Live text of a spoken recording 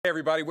Hey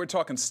everybody, we're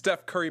talking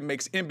Steph Curry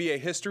makes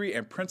NBA history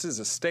and Prince's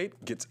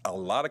estate gets a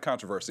lot of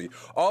controversy.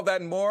 All that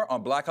and more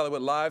on Black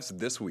Hollywood Lives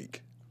this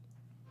week.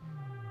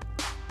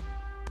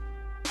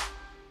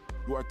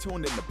 You are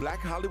tuned in to Black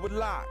Hollywood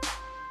Live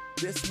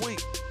this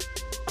week.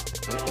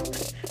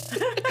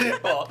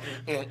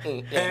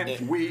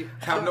 And we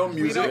have no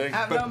music,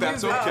 but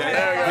that's okay.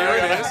 Oh,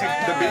 Here it is,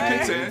 the beat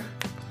kicks in.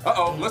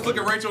 Uh-oh, let's look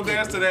at Rachel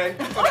dance today.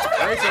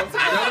 Rachel,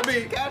 feel the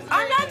beat.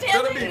 I'm not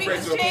Feel the dancing beat,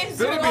 because Rachel. James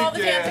Feel doing the all beat,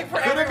 the yeah. dancing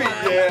for Feel the beat,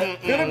 everyone. yeah.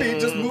 Feel the beat,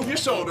 just move your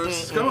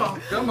shoulders. Come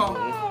on, come on.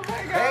 Oh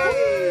my God.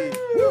 Hey,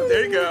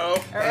 there you go.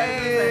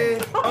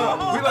 Hey.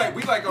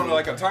 We like on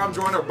like a Tom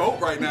Joyner boat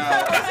right now.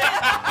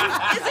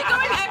 Is it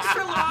going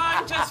extra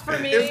long just for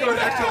me? It's going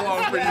extra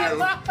long for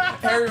you.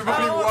 Hey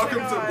everybody, welcome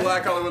to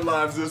Black Hollywood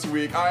Lives this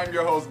week. I am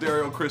your host,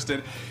 Dario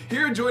Kristen.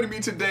 Here joining me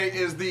today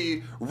is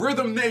the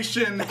Rhythm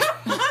Nation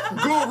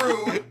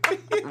guru,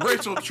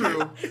 Rachel True.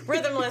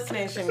 Rhythmless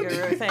Nation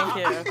Guru, thank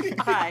you.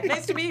 Hi,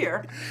 nice to be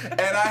here. And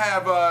I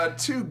have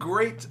two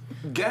great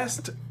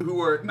guests who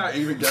are not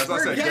even guests.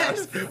 I said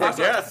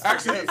guests.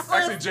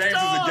 Actually, James is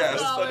a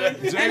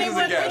guest. James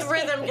Anyone is a guest. with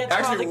rhythm gets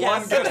Actually, called a one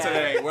guest guest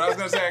today. today. What I was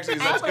going to say actually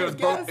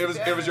is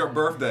it was your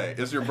birthday.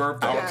 It's your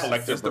birthday. Our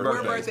collective It's the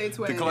birthday. birthday. We're birthday The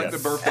twins.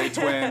 collective Yes. birthday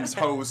twins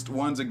host.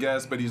 One's a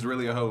guest, but he's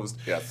really a host.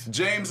 Yes.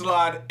 James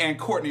Lott and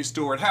Courtney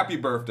Stewart. Happy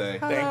birthday.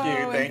 Thank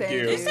you, thank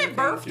you. Did you say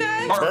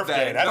birthday?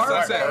 Birthday, that's what I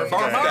right,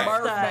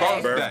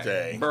 said.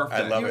 Birthday.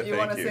 I love it, You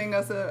want thank to you. sing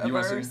us a You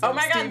wanna verse? sing? Oh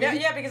my God, Stevie?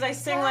 yeah, because I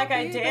sing like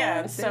I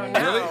dance, so no.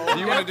 Really? Do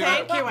you want to do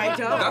Thank that? you, I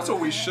don't. That's what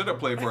we should have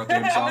played for our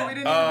theme Oh, song. we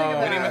didn't even think of We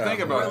that. didn't even think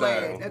about We're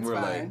that. late. It's We're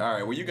fine. late. All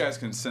right. Well, you guys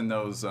can send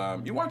those. Why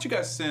don't you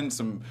guys send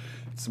some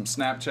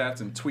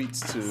Snapchats and tweets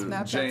to Snapchats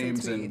and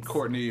James and tweets.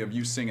 Courtney of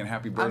you singing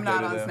Happy Birthday I'm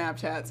not to on them.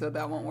 Snapchat, so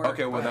that won't work.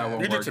 Okay, well, that but-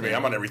 won't You do work. to me.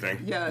 I'm on everything.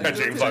 Yeah, And do it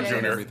James to Lott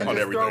James Jr. and on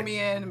just throw everything. me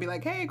in and be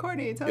like, "Hey,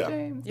 Courtney, tell Yeah.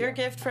 James." Your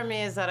gift from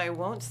me is that I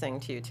won't sing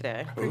to you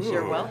today.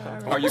 You're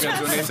welcome. Are you guys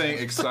doing anything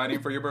exciting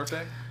for your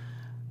birthday?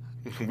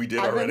 We did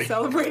I've already. been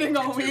celebrating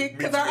all week Me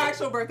because our too.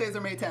 actual birthdays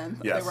are May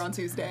 10th. Yes. They were on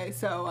Tuesday,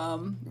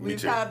 so we've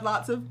too. had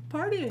lots of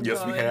partying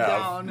Yes, we going have.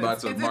 down.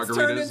 Lots of It's turned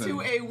margaritas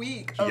into and- a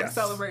week of Yes.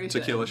 celebration.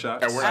 Tequila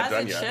shots? And we're not As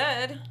done it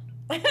yet. should.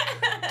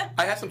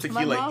 I had some My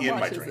tequila mom in my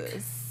watches drink.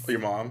 this. Oh, your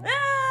mom?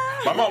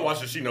 My mom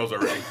watches. She knows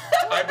already.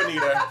 Hi,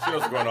 Benita. She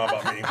knows what's going on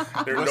about me.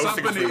 There's What's no up,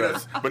 secrets with Benita?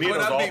 us. Benita What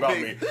knows up, all Big about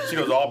Big? me. She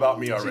knows all about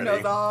me She already.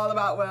 knows all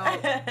about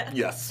Will.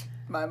 Yes.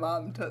 My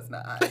mom does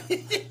not.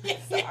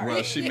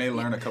 Well, she may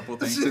learn a couple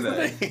things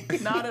today.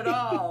 Not at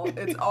all.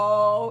 It's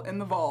all in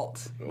the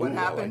vault. What Ooh, I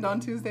happened like on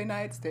Tuesday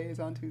night stays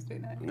on Tuesday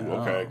night. Ooh,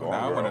 okay, go on, Now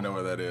I want to girl. know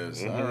what that is.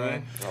 Mhm. All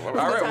right. I love it.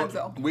 All right. Good Well, times,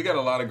 though. we got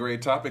a lot of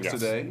great topics Yes.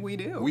 today. We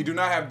do. We do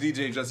not have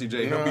DJ Jesse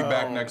J. He'll be No.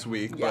 back next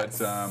week, Yes.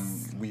 but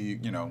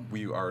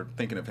we are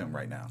thinking of him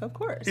right now. Of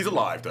course. He's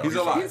alive, though. He's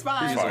alive. He's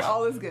fine. He's fine.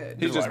 All is good.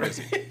 He's just alive.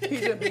 busy.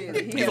 He's just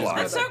busy. He He's has alive.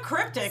 You're some so other-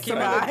 cryptic, you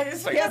some other-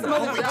 guys. He has some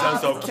other Hope he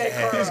jobs does to take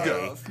okay. care He's of.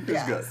 good. He's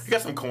Yes. good. He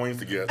got some coins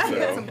to get. He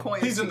has So. some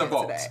coins. He's in the to get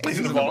vault. today. He's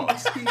in the vault.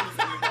 He's in the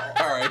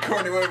vault. All right,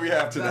 Courtney, what do we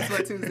have today? That's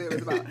what Tuesday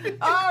was about.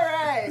 All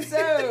right,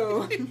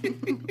 so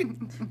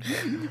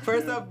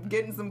first up,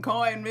 getting some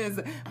coin,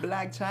 Ms.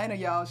 Black China,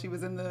 y'all. She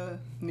was in the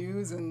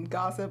news and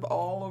gossip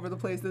all over the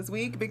place this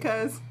week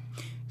because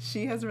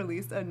she has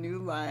released a new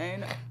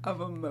line of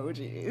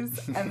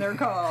emojis, and they're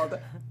called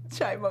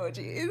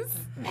Chimojis.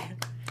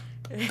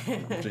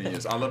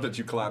 Genius. I love that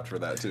you clapped for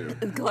that too.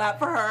 Clap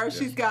for her.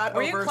 She's got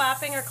Were over you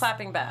clapping or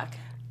clapping back?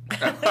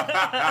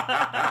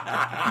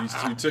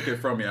 You took it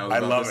from me. I was I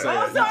about love to it. say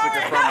I'm it. You took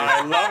it from me.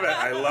 I love it.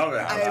 I love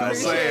it. I Don't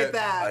say appreciate it.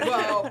 that.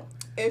 Well,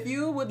 if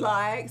you would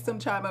like some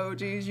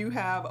Chimojis, you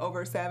have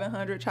over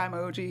 700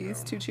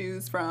 Chimojis to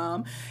choose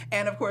from.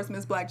 And of course,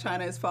 Miss Black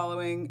China is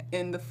following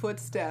in the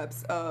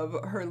footsteps of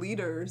her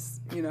leaders,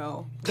 you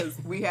know, because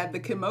we had the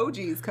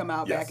Kimojis come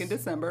out back in Yes.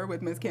 December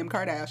with Miss Kim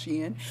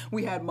Kardashian.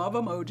 We had Move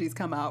emojis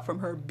come out from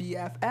her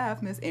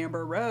BFF, Miss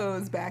Amber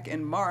Rose, back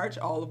in March,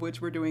 all of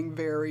which were doing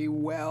very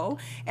well.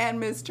 And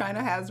Miss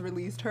China has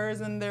released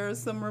hers, and there's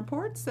some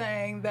reports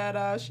saying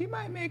that she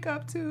might make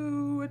up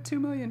to $2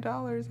 million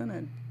in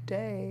a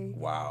day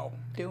Wow.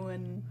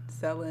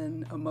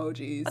 selling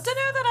emojis. I don't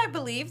know that I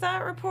believe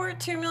that report.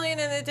 2 million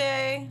in a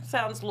day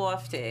sounds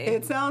lofty.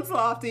 It sounds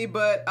lofty,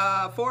 but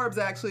Forbes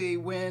actually,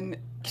 when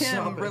Kim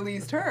Stop it.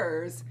 released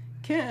hers,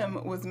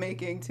 Kim was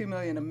making $2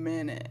 million a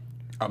minute.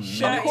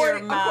 Shut your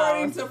According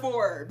mouth. to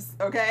Forbes,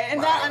 okay, and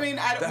Wow. that we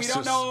That's don't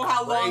just know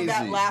how long that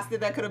crazy. lasted.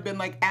 That could have been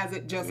like as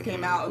it just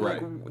came out, and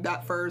Right. like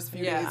that first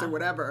few Yeah. days or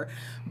whatever.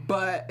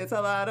 But it's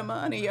a lot of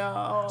money,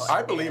 y'all.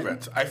 I believe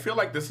it. I feel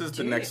like this is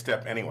the next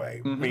step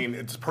anyway. Mm-hmm. I mean,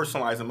 it's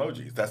personalized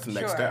emojis. That's the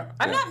next Sure. step.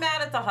 I'm not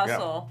mad at the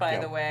hustle, by Yeah.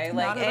 the way.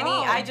 Not Like at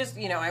all. I just,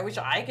 I wish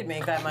I could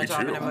make that much off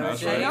an too. That's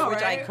emoji, right. I know, which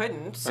I right?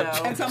 couldn't. So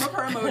And some of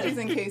her emojis,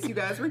 in case you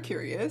guys were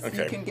curious, you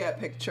Okay. can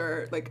get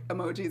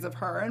emojis of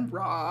her and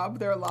Rob.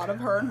 There are a lot of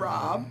her and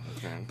Rob. Rob,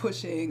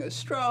 pushing a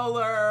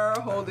stroller,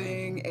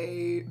 holding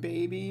a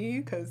baby,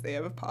 because they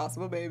have a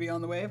possible baby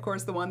on the way. Of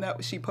course, the one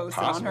that she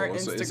posted on her Possible.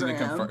 So Instagram. isn't it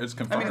it's I mean, it's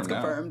confirmed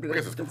now. confirmed. I guess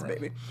it's It's a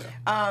confirmed. baby.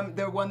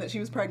 The one that she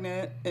was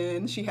pregnant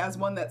in, she has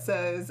one that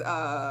says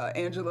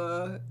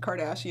Angela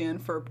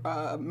Kardashian for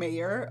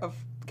mayor of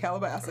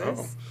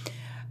Calabasas.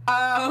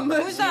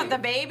 Who's that? The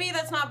baby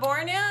that's not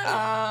born yet?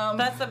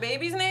 That's the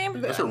baby's name?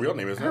 That's her real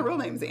name, isn't it? Her real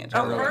name's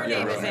Angela. Oh, her Yeah,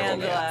 name is right.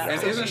 Angela.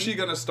 And So isn't she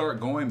going to start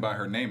going by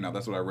her name now?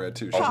 That's what I read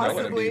too. She's not going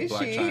to Possibly be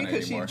Black she, China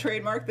because she anymore.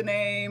 trademarked the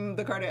name,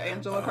 the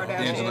Angela Kardashian,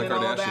 Angela and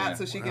all Kardashian. that,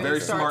 so she can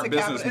Very start smart to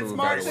business It's move,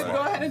 smart by to the way.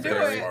 go ahead and do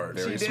Very it. smart.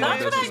 She Very did smart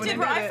it. That's what I She did.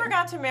 went and I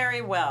forgot to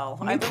marry well.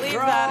 I believe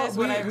Girl, that is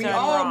what I've we done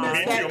all wrong. missed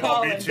Me that too,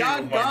 calling. me too,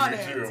 Doggone me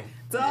it. too.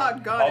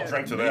 Doggone I'll it.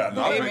 drink to that.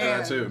 I'll drink Amen.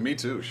 that too. Me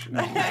too.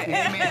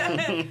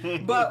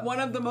 Amen. But one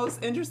of the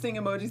most interesting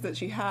emojis that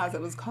she has that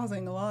was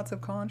causing lots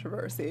of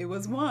controversy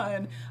was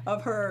one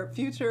of her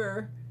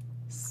future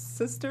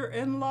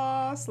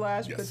sister-in-law /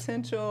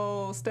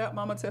 potential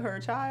stepmama to her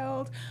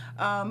child,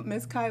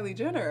 Miss Kylie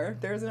Jenner.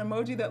 There's an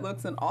emoji that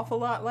looks an awful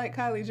lot like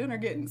Kylie Jenner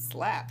getting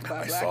slapped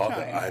by I Black saw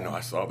China. that. I know. I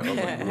saw that. I was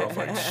like, we were off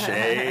like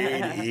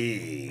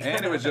shady.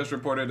 And it was just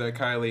reported that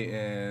Kylie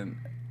and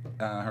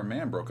her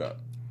man broke up.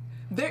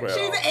 Well-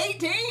 She's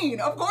 18.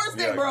 Of course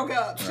they Yeah. broke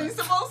up. She's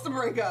supposed to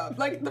break up.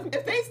 Like,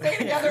 if they stay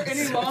together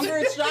any longer,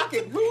 it's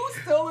shocking. Who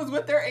still is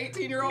with their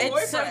 18-year-old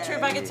boyfriend? It's so true.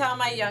 If I could tell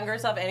my younger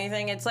self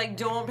anything, it's like,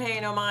 don't pay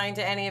no mind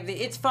to any of the.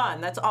 It's fun.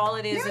 That's all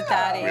it is at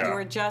that age. Yeah. You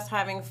are just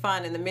having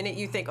fun. And the minute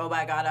you think, oh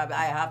my God,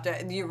 I have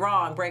to, you're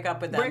wrong. Break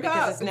up with them Break because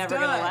up. it's never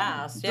going to done.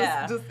 last.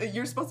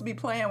 You're supposed to be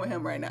playing with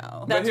him right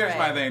now. That's But here's right.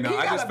 my thing, though. He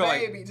I got just a feel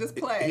baby. like Just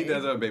play. He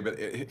does have a baby,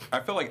 but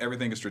I feel like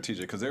everything is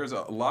strategic because there's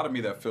a lot of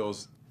me that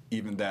feels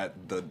even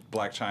that the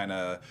Black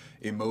China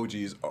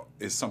emojis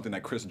is something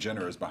that Kris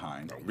Jenner is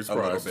behind Don't be a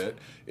little surprised. bit.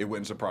 It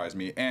wouldn't surprise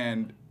me.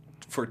 And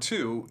for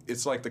two,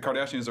 it's like the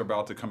Kardashians are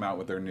about to come out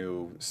with their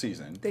new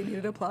season. They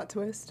needed a plot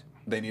twist.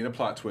 They need a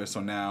plot twist. So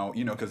now,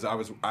 because I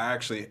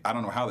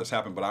don't know how this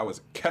happened, but I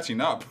was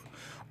catching up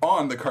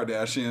on the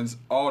Kardashians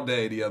all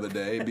day the other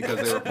day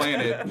because they were playing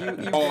it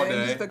You all binged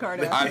day. the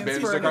Kardashians I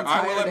binged for an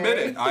I will entire admit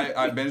day. it.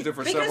 I binged it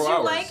for Because several you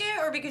hours. like it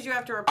or because you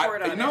have to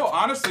report on it? No,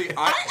 honestly,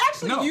 I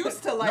actually no,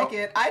 used to like no.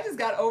 it. I just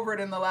got over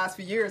it in the last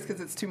few years because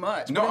it's too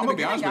much. No, But I'm in gonna the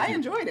be honest with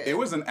beginning, you. I enjoyed it. It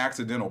was an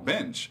accidental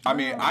binge. I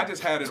mean, I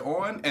just had it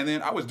on, and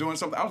then I was doing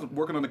something. I was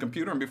working on the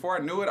computer, and before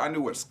I knew it, I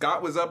knew what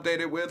Scott was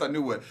updated with. I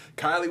knew what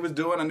Kylie was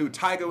doing. I knew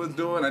Tyga was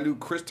doing. I knew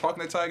Kris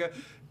talking to Tyga.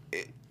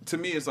 To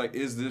me, it's like,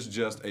 is this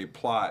just a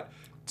plot?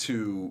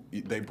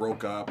 They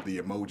broke up, the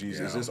emojis.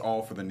 Yeah. Is this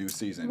all for the new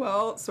season?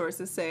 Well,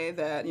 sources say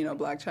that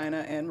Black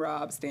China and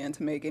Rob stand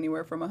to make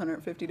anywhere from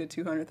 $150,000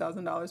 to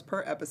 $200,000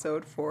 per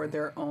episode for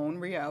their own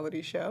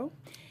reality show,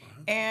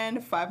 and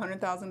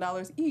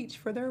 $500,000 each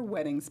for their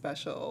wedding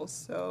special.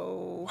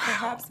 So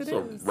perhaps it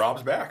is. So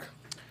Rob's back.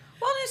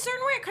 Well, in a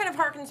certain way, it kind of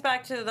harkens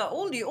back to the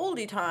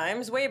oldie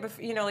times, way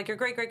before, like your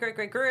great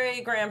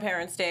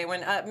grandparents' day when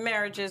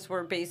marriages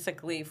were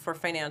basically for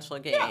financial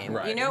gain.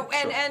 right.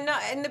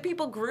 And the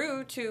people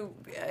grew to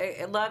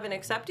love and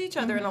accept each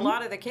other. In a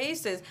lot of the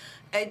cases,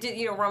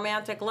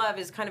 romantic love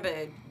is kind of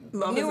a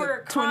Love is a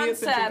newer 20th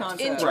century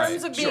concept in concept. terms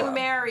Right, of being sure.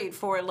 married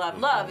for love.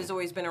 Love has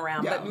always been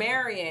around, Yeah. but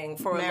marrying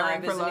for Marrying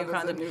love for is a love new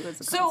concept. is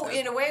a So concept.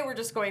 in a way, we're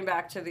just going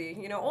back to the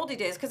oldie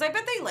days because I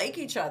bet they like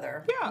each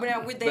other. Yeah.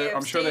 Would they have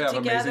I'm sure they stayed have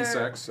together? amazing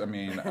sex. I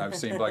mean, I've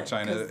seen Black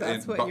China 'Cause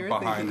that's what you're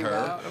behind thinking her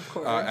about, of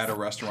course. at a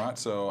restaurant,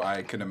 so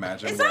I can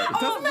imagine. Is that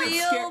all Doesn't that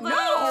real scare- though?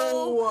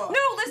 No.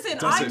 No, listen,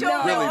 I Doesn't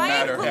don't know. really I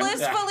matter. am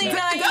blissfully It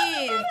doesn't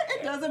naive. matter.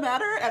 It doesn't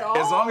matter at all.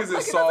 As long as it's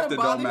Like, soft, doesn't it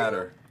don't bother you?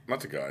 matter. Not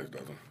the guys,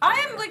 doesn't.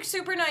 I am like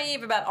super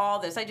naive about all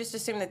this. I just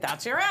assume that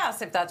that's your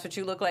ass if that's what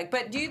you look like.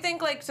 But do you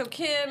think so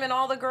Kim and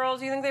all the girls,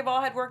 do you think they've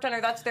all had work done or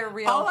that's their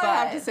real All I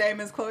have to vibe? say,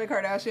 Miss Khloe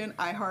Kardashian,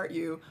 I heart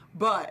you,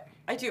 but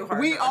I do heart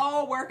we her.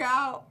 all work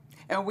out.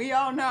 And we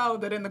all know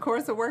that in the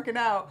course of working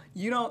out,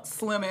 you don't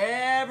slim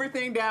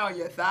everything down,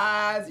 your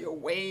thighs, your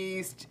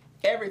waist,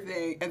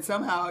 everything, and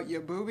somehow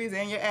your boobies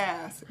and your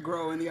ass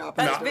grow in the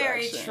opposite That's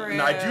very direction. true.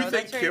 No, I do think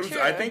That's very Kim's.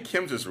 true. I think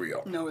Kim's is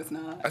real. No, it's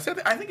not. I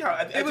said. I think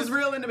It was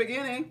real in the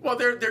beginning. Well,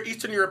 they're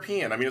Eastern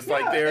European. I mean, it's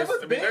like Yeah, they're it was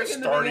big they're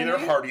in the starting their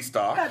beginning. hearty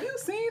stock. Have you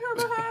seen her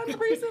behind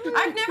recently?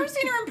 I've never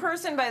seen her in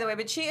person, by the way,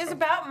 but she is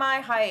about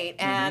my height,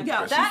 and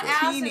Yeah, that she's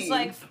ass teeny. is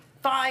like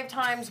 5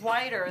 times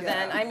wider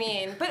than,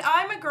 Yeah. but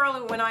I'm a girl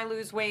who, when I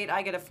lose weight,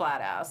 I get a flat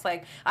ass.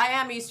 Like, I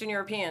am Eastern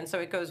European, so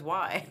it goes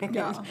wide.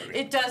 Yeah.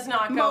 It does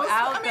not go Most-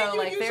 out, I mean, though, you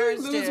like usually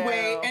theirs lose do.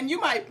 weight, and you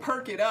might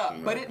perk it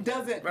up, but it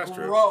doesn't That's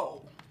true. grow.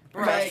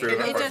 Right. Like, true. it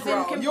doesn't, It doesn't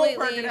grow. You'll perk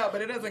completely- it up,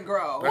 but it doesn't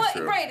grow. That's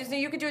Well, true. right, so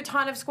you could do a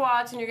ton of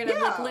squats and you're gonna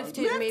Yeah, lift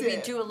it, lift maybe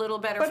it. do a little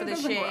better But for it the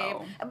doesn't shape.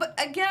 grow. But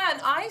again,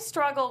 I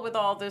struggle with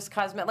all this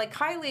cosmetic. Like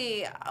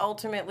Kylie,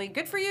 ultimately,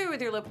 good for you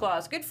with your lip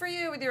gloss, good for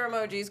you with your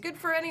emojis, good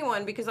for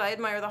anyone because I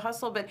admire the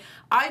hustle. But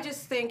I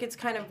just think it's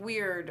kind of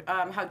weird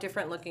how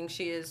different looking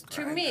she is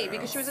to me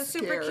because she was a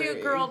super Scary.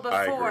 cute girl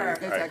I before.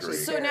 agree. It's I actually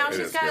agree. So now It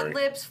she's is got scary.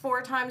 lips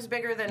 4 times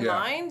bigger than Yeah.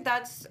 mine.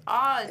 That's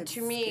odd It's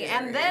to me. scary.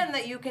 And then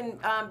that you can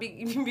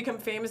become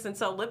famous famous and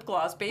sell lip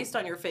gloss based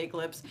on your fake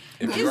lips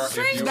If you is are- if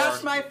strange. you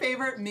That's my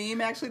favorite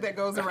meme, actually, that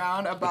goes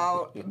around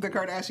about the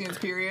Kardashians,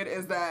 period,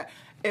 is that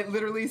it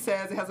literally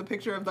says, it has a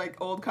picture of like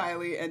old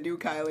Kylie and new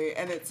Kylie,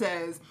 and it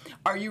says,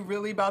 "Are you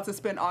really about to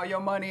spend all your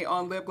money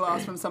on lip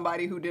gloss from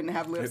somebody who didn't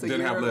have lips a Didn't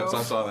year have ago?" lips.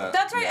 I saw that.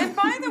 That's right. And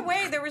by the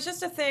way, there was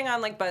just a thing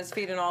on like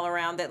BuzzFeed and all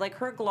around that like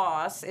her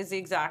gloss is the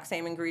exact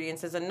same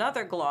ingredients as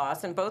another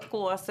gloss, and both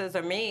glosses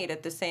are made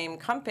at the same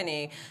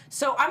company.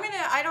 So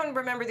I don't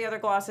remember the other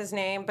gloss's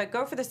name, but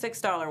go for the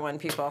 $6 one,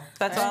 people.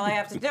 That's all I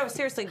have to. No,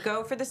 seriously,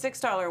 go for the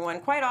 $6 one.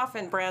 Quite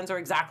often, brands are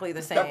exactly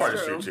the same. That part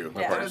is True. true too.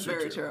 Yeah. That part That is is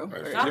very true. That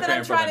is Very Not You're that paying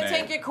I'm for trying the to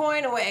name. take your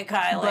coin away,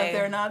 Kylie. But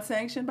they're not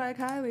sanctioned by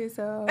Kylie,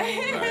 so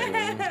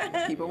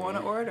people want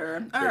to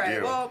order. All right,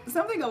 deal. well,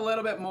 something a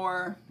little bit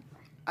more,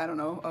 I don't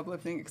know,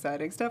 uplifting,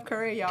 exciting. Steph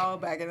Curry, y'all,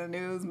 back in the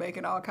news,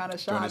 making all kind of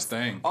shots. Doing his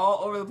thing.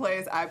 All over the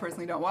place. I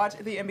personally don't watch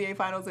the NBA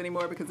Finals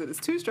anymore because it is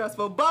too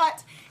stressful,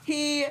 but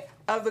he,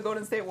 of the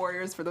Golden State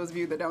Warriors, for those of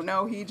you that don't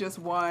know, he just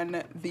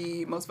won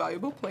the Most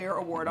Valuable Player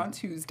award on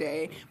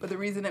Tuesday. But the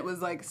reason it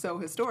was like so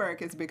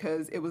historic is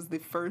because it was the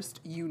first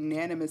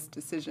unanimous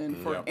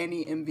decision for Yep.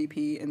 any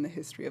MVP in the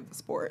history of the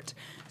sport.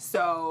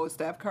 So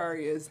Steph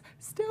Curry is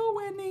still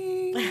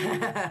winning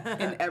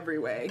in every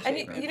way. And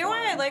shape, you know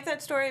why I form. like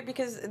that story?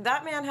 Because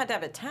that man had to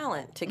have a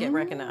talent to get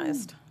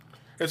recognized.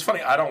 It's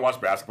funny, I don't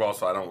watch basketball,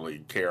 so I don't really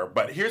care.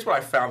 But here's what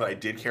I found that I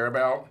did care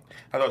about.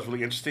 I thought it was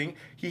really interesting.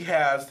 He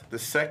has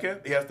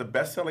the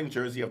best-selling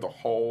jersey of the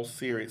whole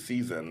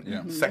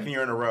season, second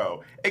year in a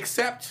row,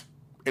 except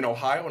in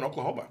Ohio and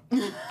Oklahoma.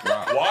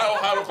 Why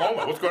Ohio and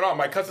Oklahoma? What's going on?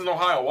 My cousin's in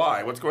Ohio.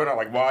 Why? What's going on?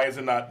 Like, why is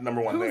it not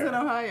number one Who's there? in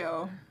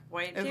Ohio?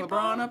 White Is people?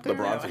 LeBron up there?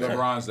 LeBron's there.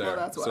 LeBron's there. Well,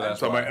 that's so why. that's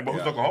So, why. but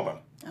who's Yeah. Oklahoma?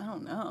 I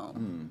don't know.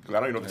 Because I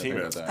don't even know what the team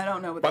think is. about I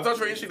don't know what But I that thought it was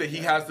very is. interesting that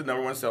he has the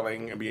number one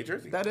selling NBA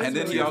jersey. That is And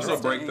then really he also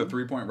interesting. break the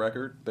three-point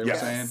record, they were Yes.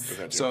 saying. Is that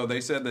true? So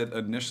they said that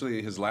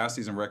initially his last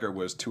season record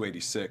was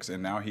 286,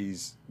 and now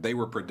they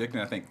were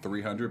predicting, I think,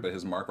 300, but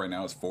his mark right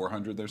now is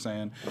 400, they're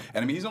saying.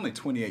 And I mean, he's only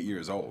 28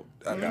 years old.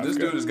 I mean, this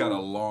dude has got a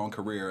long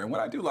career. And what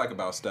I do like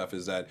about Steph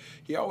is that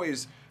he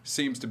always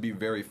seems to be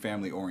very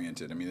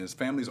family-oriented. I mean, his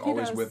family's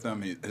always does. with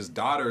him. His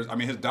daughters, I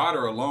mean, his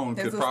daughter alone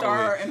Is could a probably...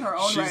 star in her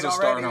own she's right a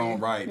star in her already. own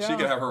right. She Yeah.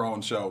 could have her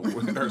own show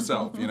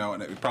herself,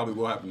 and it probably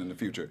will happen in the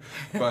future.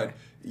 But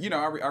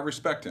I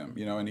respect him,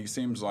 and he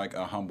seems like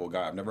a humble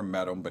guy. I've never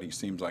met him, but he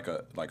seems like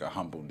a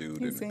humble dude.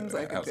 He and seems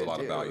like a has a good lot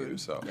of dude. value.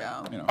 So Yeah.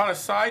 On a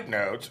side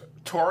note,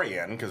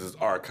 Torian, because it's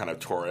our kind of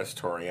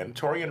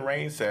Torian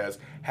Rain says,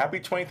 "Happy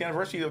 20th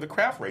anniversary of the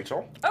craft,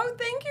 Rachel." Oh,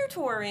 thank you,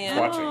 Torian.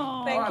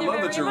 Watching. Thank I you love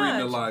very that you're reading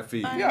the much. live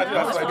feed. I Yeah, know,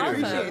 that's what I do.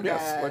 appreciate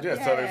Yes, that. I did.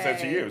 So they said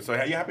to Yay. you. So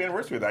yeah, happy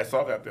anniversary with that. I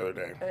saw that the other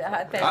day. Thank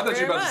I you thought you were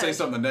very about to say much.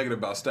 something negative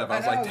about Steph. I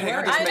was I like, know, dang, I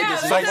right? just I made know,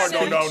 this this Like, is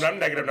speech. no, nothing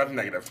negative, nothing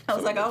negative. I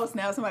was like, oh,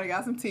 snap, somebody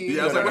got some tea.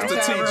 Yeah, I was like, what's the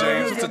tea,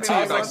 James? What's the tea?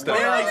 I was Like like, Steph.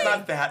 well, he's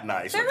not that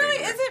nice. There looking.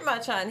 really isn't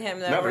much on him,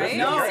 though, No, there right? isn't.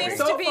 No, He seems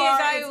so to be a far,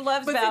 guy who it's-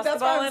 loves but see, that's why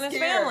basketball I'm and his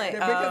scared, family.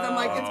 Because I'm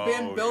like, it's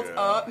been Oh, built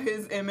yeah. up.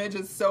 His image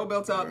is so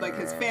built up. Like,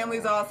 his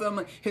family's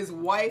awesome. His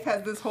wife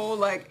has this whole,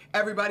 like,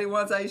 everybody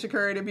wants Aisha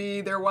Curry to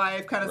be their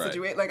wife kind of Right.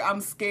 situation. Like, I'm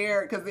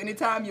scared because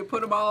anytime you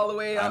put them all the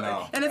way I up,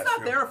 know. and it's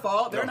not their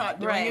fault. They're No. not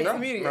doing Right. it. It's No, the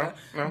media.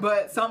 no.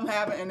 But something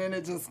happened, and then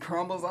it just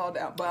crumbles all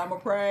down. But I'm going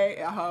to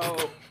pray. I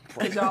hope.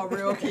 Because y'all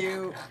real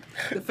cute.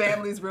 The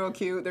family's real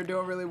cute. They're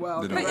doing really well.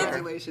 They're doing well.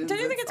 Congratulations. Don't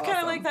you think it's kind of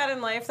awesome. like that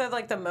in life? That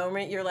like the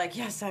moment you're like,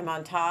 yes, I'm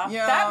on top.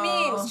 Yeah. That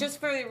means,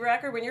 just for the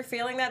record, when you're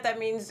feeling that, that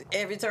means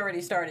if it's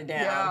already started down.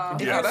 Yeah.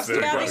 If Yeah, you're that's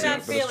having depressing, that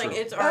but it's feeling, true.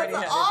 it's already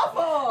That's happened.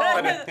 awful.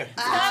 It's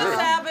not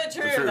sad, but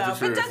true, It's true, though. it's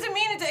But true. doesn't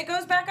mean it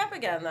goes back up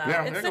again, though.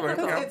 Yeah, It's it goes back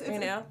cyclical, up.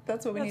 It's-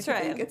 that's what we That's need to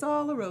right. think. It's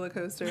all a roller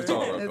coaster. It's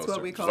all a roller It's what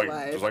coaster. we call Just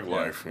life. like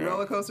life. Yeah.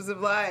 Roller coasters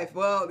of life.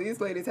 Well, these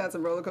ladies had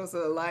some roller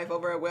coasters of life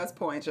over at West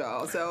Point,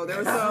 y'all. So there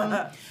were some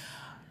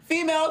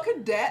female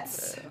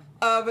cadets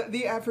of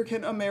the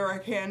African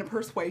American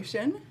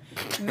persuasion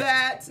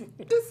that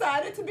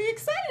decided to be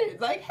excited.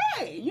 Like,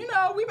 hey,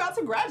 we about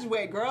to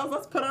graduate, girls.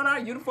 Let's put on our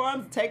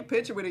uniforms and take a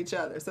picture with each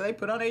other. So they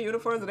put on their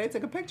uniforms and they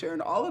took a picture,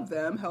 and all of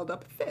them held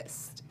up a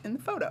fist in the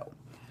photo.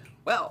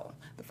 Well,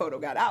 the photo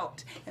got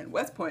out, and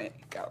West Point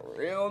got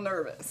real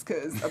nervous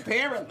because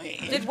apparently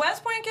Did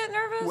West Point get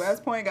nervous?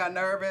 West Point got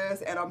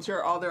nervous, and I'm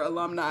sure all their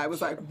alumni was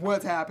like,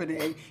 what's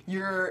happening?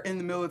 You're in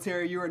the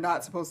military. You are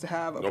not supposed to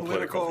have a No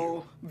political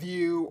political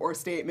view or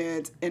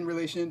statement in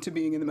relation to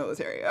being in the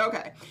military.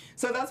 Okay,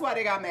 so that's why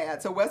they got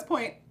mad. So West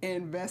Point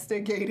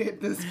investigated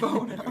this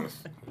photo.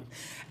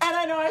 And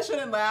I know I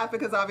shouldn't laugh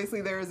because obviously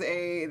there's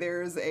a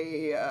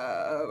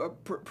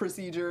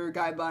procedure,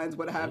 guidelines,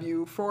 what have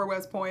you, for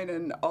West Point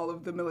and all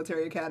of the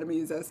military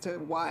academies as to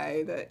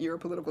why that your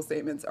political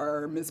statements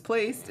are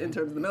misplaced in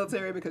terms of the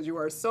military, because you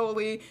are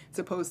solely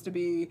supposed to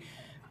be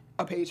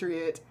a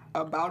patriot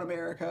about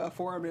America,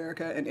 for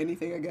America, and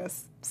anything, I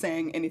guess,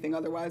 saying anything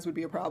otherwise would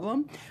be a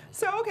problem.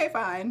 So, okay,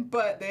 fine.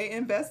 But they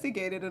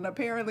investigated, and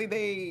apparently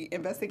they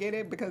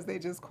investigated because they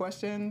just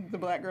questioned the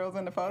black girls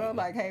in the photo,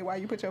 like, hey, why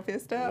you put your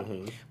fist up?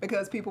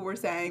 Because people were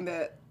saying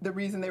that the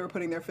reason they were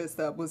putting their fist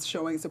up was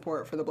showing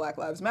support for the Black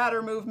Lives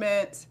Matter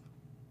movement.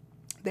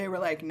 They were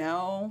like,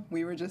 no,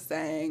 we were just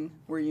saying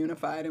we're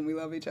unified and we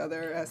love each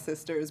other as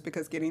sisters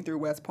because getting through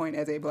West Point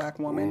as a black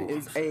woman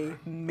is a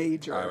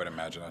major. I would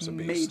imagine that's a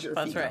beast. Major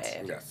That's feat.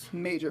 right. Yes.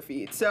 Major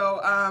feat. So,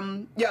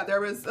 yeah,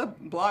 there was a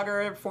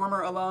blogger,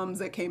 former alums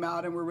that came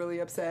out and were really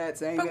upset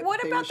saying But that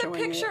what they about were the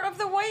showing picture it. of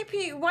the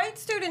white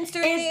students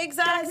doing the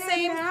exact Doesn't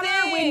same matter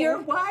thing? when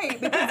you're white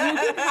because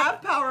you can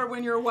have power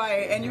when you're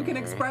white and you can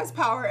express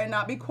power and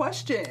not be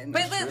questioned.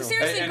 But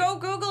seriously, And- go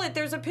Google it.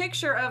 There's a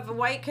picture of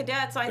white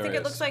cadets. I think There it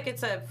is. looks like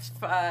it's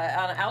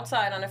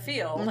outside on a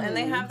field, and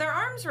they have their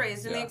arms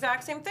raised in the Yeah.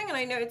 exact same thing. And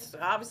I know it's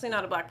obviously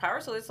not a black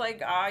power, so it's like,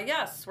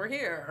 yes, we're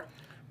here.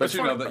 But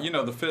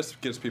the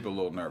fist gets people a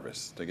little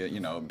nervous. They get,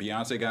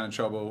 Beyonce got in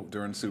trouble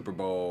during Super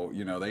Bowl.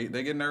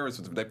 They get nervous.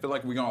 They feel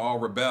like we're gonna all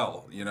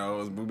rebel.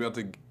 We're about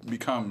to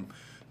become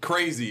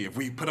crazy if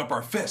we put up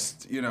our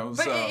fist. But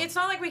so. it's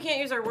not like we can't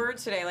use our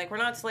words today. Like, we're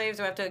not slaves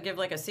who have to give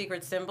like a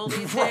secret symbol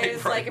these Right,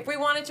 days. right. Like, if we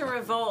wanted to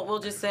revolt, we'll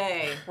just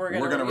say we're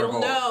gonna gonna you'll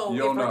revolt. know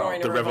You'll if we're know.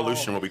 going to The revolt.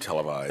 revolution will be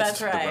televised. That's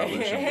The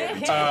revolution will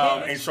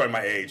right. be And showing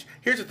my age.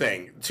 Here's the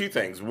thing. Two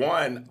things.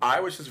 One,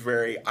 I was just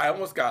I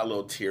almost got a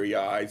little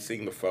teary-eyed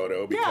seeing the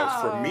photo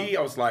because for Yeah. me,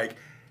 I was like,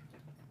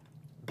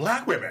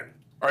 black women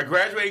are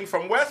graduating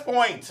from West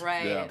Point.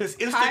 Right. Yeah. This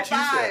High institution.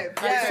 five.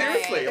 Yes.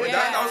 Seriously. I mean,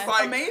 Yeah. that was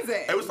like,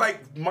 Amazing. It was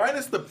like,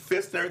 minus the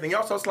fist and everything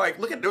else, I was like,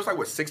 look at, there was like,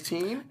 what,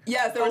 16?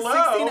 Yes, there were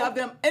Hello? 16 of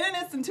them in an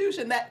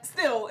institution that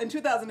still, in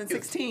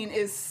 2016,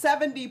 is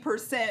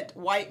 70%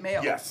 white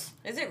male. Yes.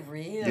 Is it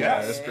really?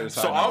 Yeah, it's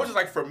So I was just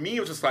like, for me,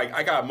 it was just like,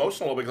 I got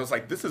emotional because I was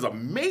like, this is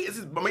amazing. This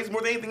is amazing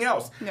more than anything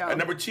else. Yeah. And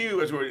number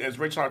two, as Rachel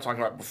and I were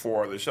talking about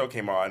before the show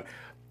came on,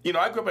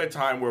 I grew up at a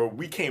time where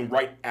we came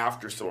right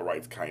after civil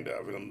rights, kind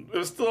of. And it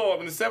was still,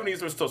 in the 70s,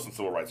 there was still some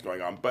civil rights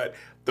going on. But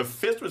the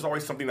fist was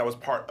always something that was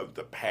part of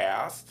the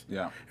past.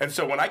 Yeah. And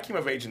so when I came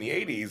of age in the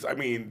 80s, I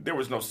mean, there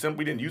was no symbol.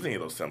 We didn't use any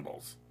of those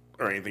symbols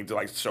or anything to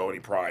like show any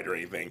pride or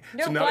anything.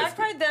 No, so now Black it's-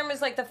 Pride then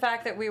was like the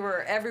fact that we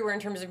were everywhere in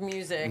terms of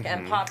music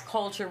and pop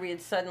culture. We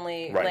had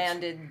suddenly Right.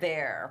 landed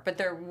there, but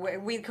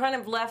we kind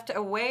of left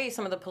away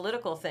some of the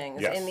political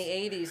things Yes. in the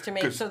 '80s to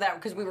make 'Cause- so that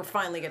because we were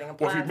finally getting a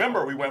Well, if platform. you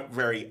remember, we went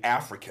very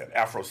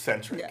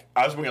Afrocentric. Yeah.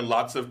 I was wearing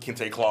lots of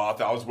kente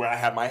cloth. I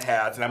had my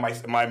hats and I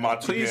had my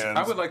Montu Please, pins.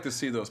 I would like to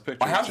see those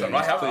pictures. I have them.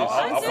 I have them. Please.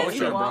 I'll Please. post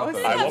them.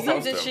 Please. I will Have some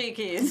post them.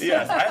 dashikis.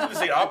 Yes, I have to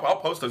say, I'll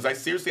post those.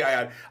 Seriously,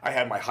 I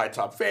had my high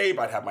top fade,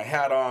 I'd have my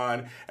hat on,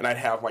 and I'd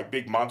have like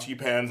big Monty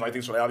pens. I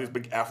think so. All these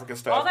big African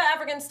stuff. All the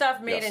African stuff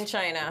made Yes. in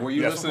China. Were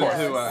you Yes, of listening course.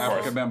 to Of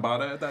Africa course.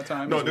 Bambaataa at that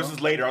time? No, as this well?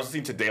 is later. I was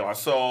listening to De La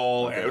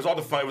Soul, and it was all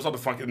the fun. It was all the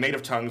funky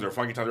native tongues or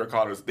funky tongues. They were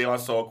called. It was De La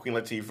Soul, Queen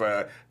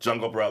Latifah,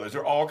 Jungle Brothers.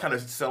 They're all kind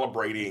of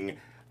celebrating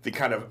the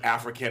kind of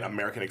African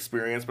American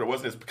experience, but it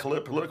wasn't as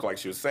political like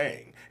she was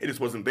saying. It just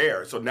wasn't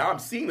there. So now I'm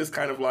seeing this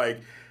kind of like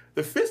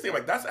the fist thing.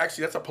 Like that's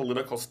a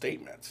political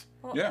statement.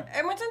 Yeah.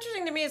 And what's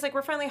interesting to me is like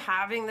we're finally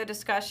having the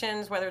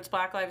discussions, whether it's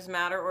Black Lives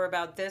Matter or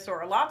about this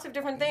or lots of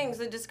different things,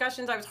 the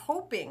discussions I was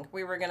hoping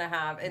we were going to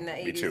have in the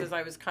 80s too. as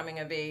I was coming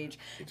of age.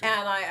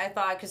 And I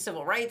thought because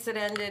civil rights had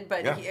ended,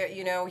 but Yeah.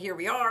 here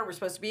we are, we're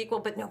supposed to be equal,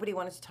 but nobody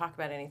wanted to talk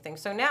about anything.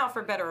 So now,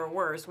 for better or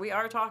worse, we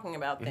are talking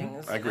about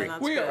things. I agree. And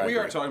that's We good.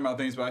 are talking about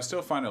things, but I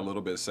still find it a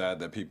little bit sad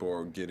that people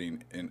are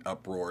getting in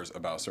uproars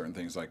about certain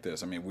things like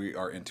this. I mean, we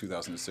are in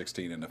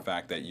 2016, and the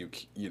fact that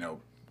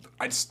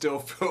I still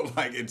feel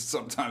like it's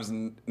sometimes,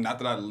 not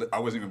that I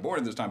wasn't even born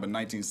in this time, but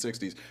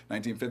 1960s,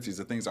 1950s,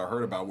 the things I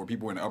heard about where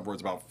people were in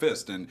uproars about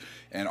fist and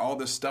all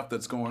this stuff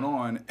that's going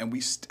on, and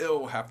we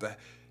still have to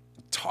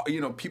talk,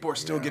 people are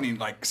still getting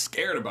like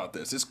scared about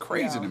this. It's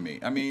crazy Yeah. to me.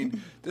 I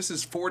mean, this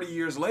is 40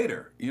 years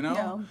later,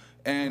 Yeah.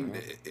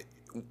 And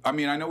I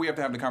mean, I know we have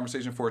to have the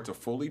conversation for it to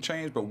fully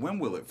change, but when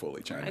will it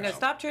fully change? I know,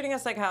 stop treating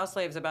us like house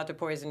slaves about to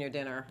poison your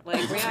dinner. Like,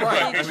 we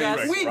Right, actually I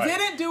mean, just... We Right.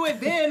 didn't do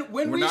it then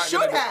when We're we not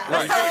should gonna- have.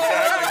 right.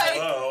 Exactly.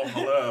 Like,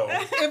 Hello.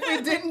 if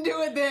we didn't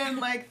do it then,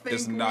 like, think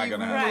It's not we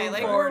gonna moved happen. Right,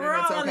 like, forward we're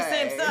and it's all on the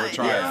okay. same side. We're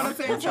trying. We're on the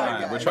same We're trying.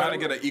 side, We're guys. trying to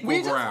get an equal We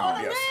just ground. want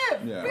to Yes.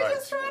 live. Yeah. We Right.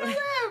 just trying to live.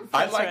 I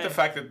That's like right. the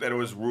fact that it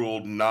was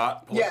ruled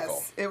not political.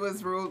 Yes, it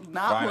was ruled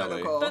not Finally.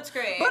 political. That's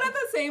great. But at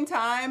the same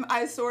time,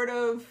 I sort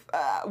of,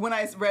 when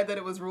I read that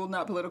it was ruled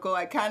not political,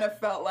 I kind of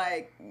felt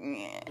like,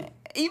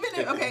 even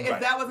if, Right. if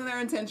that wasn't their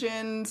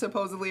intention,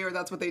 supposedly, or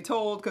that's what they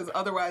told, because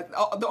otherwise,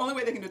 the only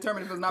way they can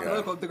determine if it was not Yeah.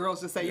 political, the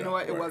girls just say, you Yeah, know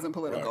what, it right, wasn't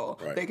political.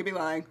 right. They could be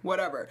lying,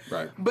 whatever.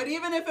 Right. But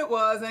even if it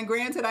was, and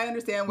granted, I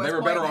understand West They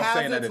were Point better off has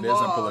saying that its it isn't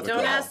laws. political.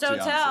 Don't ask, to be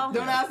don't honest tell. with you.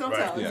 Don't ask, don't Right.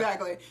 tell. Yeah.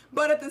 Exactly.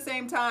 But at the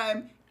same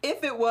time,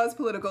 if it was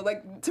political,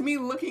 like to me,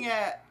 looking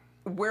at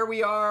where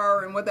we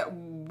are and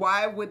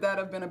why would that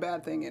have been a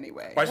bad thing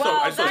anyway? I saw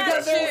Well, the Because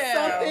that's there's Yeah.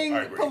 I something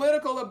agree.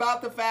 political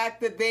about the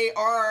fact that they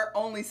are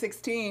only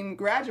 16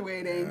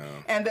 graduating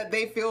and that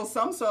they feel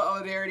some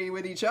solidarity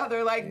with each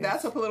other. Like,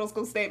 that's a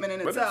political statement in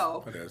It is.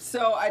 itself. It is.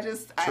 So I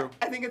True.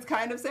 think it's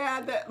kind of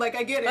sad that, like,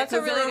 I get it. That's a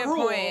 'cause there really are good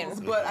rules,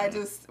 point. but I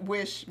just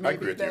wish I agree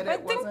maybe with that you. it I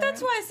think wasn't.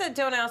 that's why I said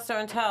don't ask,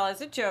 don't tell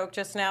as a joke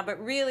just now,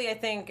 but really I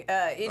think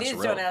it is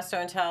real. don't ask,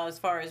 don't tell as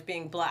far as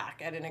being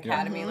black at an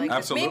academy like this.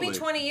 Absolutely. Maybe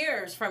 20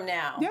 years from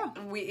now, Yeah.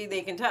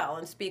 they can tell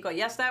and speak speak. Well,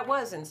 yes, that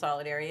was in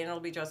solidarity, and it'll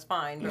be just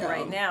fine. But Yeah.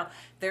 right now,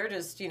 they're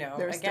just,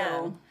 They're again.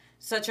 still-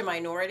 Such a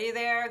minority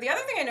there. The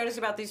other thing I noticed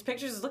about these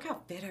pictures is look how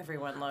fit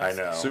everyone looks. I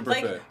know. Super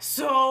Like fit.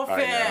 so I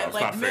fit, know, it's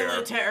like not fair.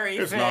 military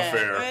It's fit. not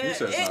fair. He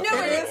says not no,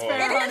 fair. it It is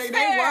fair, honey. is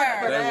They work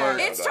fair. for that.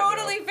 It's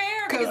totally fair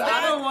Because because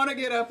I don't want to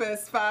get up at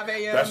 5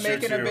 a.m. That's true,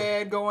 making a too.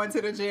 bed, going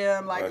to the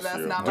gym. Like, That's that's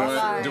true. not my Doing,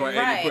 life. doing 80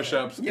 Right.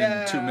 push-ups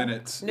Yeah. in 2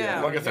 minutes. No. Yeah.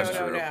 Well, I guess that's No,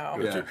 true. no.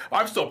 That's Yeah. true.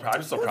 I'm still proud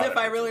of If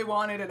I it. really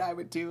wanted it, I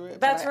would do it.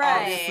 That's but right.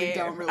 I obviously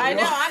don't really I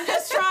know. want I'm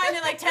just trying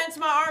to tense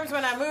my arms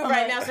when I move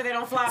right now so they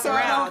don't flop So I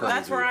around. don't-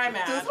 That's where I'm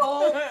at. Just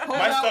hold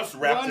My out stuff's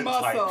wrapped one in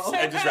muscle. tights.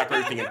 I just wrap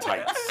everything in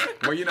tights.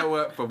 Well, you know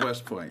what? For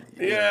West Point.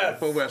 Yes.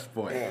 For West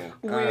Point.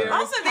 We're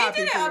Also, they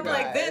happy did it for up you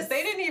like guys. this.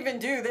 They didn't even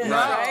do this, Right.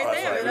 right? That's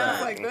They have right. it Just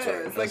up. like That's this.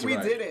 right. Like, That's we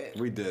right. did it.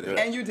 We did it.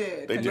 And you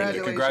did. They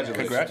did. Congratulations.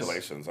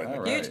 Congratulations. I think.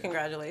 All Huge right.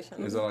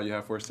 congratulations. Is that all you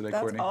have for us today,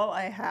 That's Courtney? all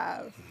I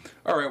have.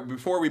 All right,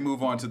 before we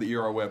move on to the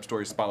ER Web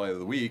Story Spotlight of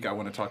the Week, I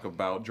want to talk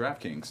about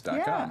DraftKings.com.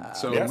 Yeah.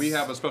 So Yes. we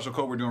have a special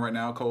code we're doing right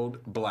now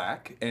called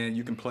Black, and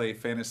you can play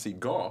fantasy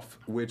golf,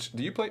 which,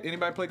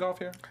 anybody play golf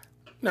here?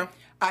 No.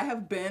 I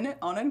have been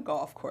on a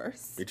golf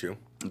course. Me too.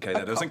 Okay,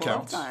 that doesn't couple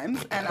count. of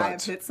times, and But- I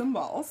have hit some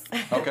balls.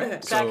 Okay,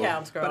 That so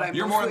counts, girl. But I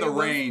You're more in the mostly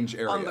was range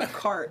area. on the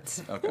cart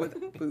Okay.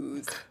 with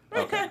booze.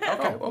 Okay.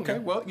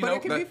 Well, you But know,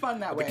 it can be fun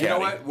that way. You know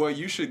Caddy. what? Well,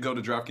 you should go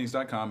to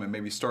DraftKings.com and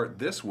maybe start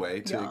this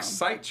way to Yeah.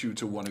 excite you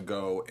to want to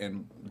go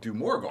and do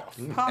more golf.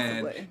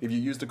 Possibly. And if you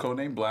use the code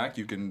name Black,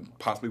 you can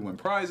possibly win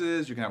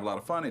prizes. You can have a lot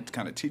of fun. It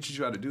kind of teaches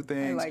you how to do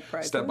things like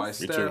prizes. step by Me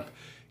step. too.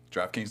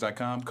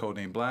 DraftKings.com, code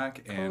name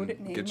Black, and Code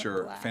name get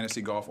your Black.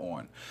 fantasy golf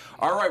on.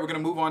 All right, we're going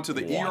to move on to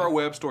the ER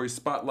Web Story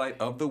Spotlight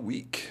of the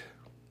Week.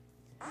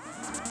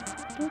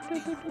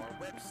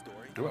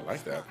 Do I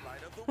like that?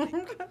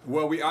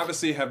 Well, we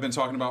obviously have been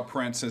talking about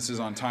Prince since his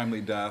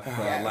untimely death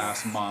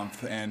last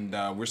month, and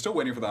we're still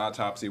waiting for the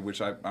autopsy,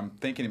 which I'm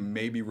thinking it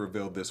may be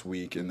revealed this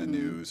week in the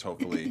news,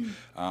 hopefully.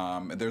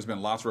 There's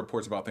been lots of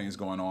reports about things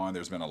going on.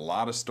 There's been a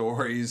lot of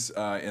stories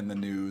in the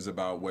news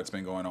about what's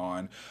been going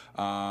on.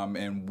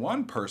 And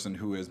one person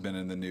who has been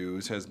in the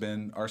news has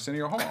been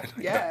Arsenio Hall.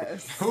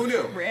 Yes. Who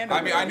knew?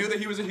 Randomly. I knew that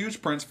he was a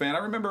huge Prince fan. I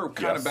remember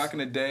kind of Yes. back in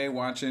the day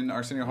watching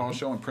Arsenio Hall's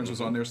show, and Prince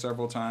was on there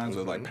several times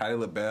with like Patti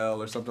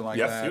LaBelle or something like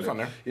Yes, that. he was on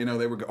there. You know,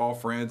 they were all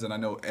friends, and I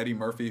know Eddie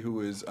Murphy,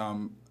 who is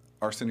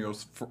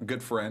Arsenio's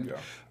good friend,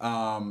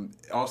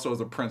 also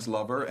is a Prince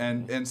lover,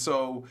 and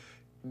so.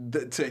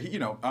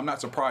 I'm not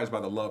surprised by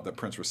the love that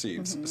Prince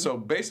receives. So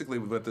basically,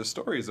 what this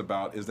story is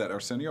about is that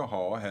Arsenio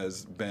Hall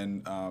has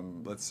been,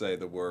 let's say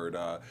the word,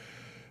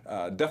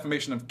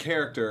 defamation of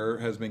character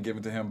has been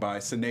given to him by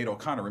Sinead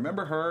O'Connor.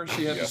 Remember her?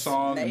 She has a Yes.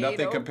 song, Sinead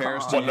Nothing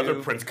Compares to O'Connor. You.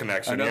 Another Prince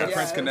connection, Another yes.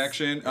 Prince Yes.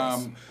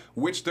 connection,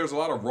 which there's a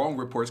lot of wrong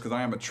reports because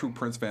I am a true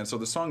Prince fan. So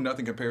the song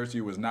Nothing Compares to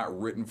You was not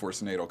written for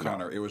Sinead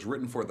O'Connor. It was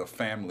written for The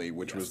Family,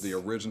 which was the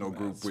original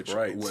group, which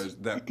right. was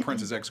that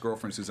Prince's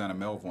ex-girlfriend, Susanna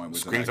Melvoin,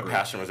 was Screams in that of group.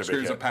 Passion was a big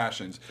Screams hit. of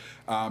Passions.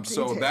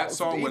 So that Details,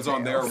 song was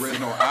on their details.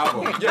 original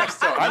album. Yes,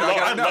 so, I love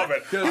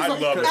it. I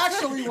love it.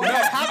 Actually, what I'm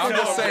happened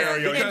just was- saying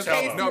Mario, because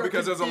tell them. no,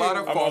 because there's a lot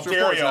of I'm false on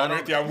reports. Dario, and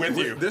I don't- I'm with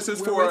you. This is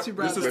We're for with you,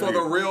 brother. this is for With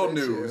the you. real With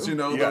you. news,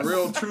 Yes. the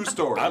real true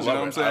stories. I you love know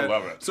what I'm it. saying? I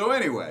love it. So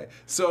anyway,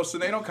 so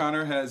Sinead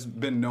O'Connor has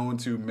been known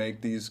to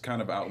make these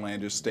kind of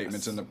outlandish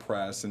statements in the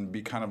press and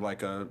be kind of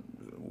like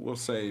we'll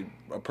say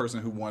a person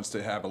who wants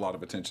to have a lot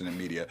of attention in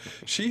media.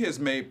 She has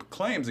made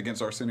claims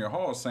against Arsenio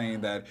Hall saying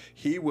that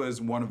he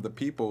was one of the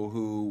people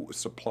who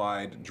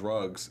supplied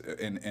drugs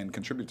and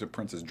contributed to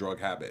Prince's drug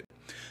habit.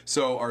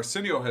 So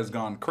Arsenio has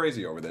gone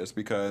crazy over this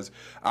because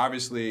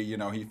obviously,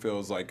 he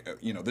feels like,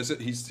 he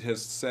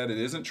has said it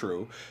isn't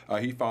true.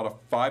 He filed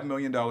a $5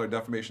 million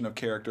defamation of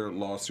character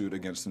lawsuit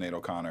against Sinead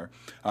O'Connor.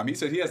 He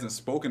said he hasn't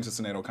spoken to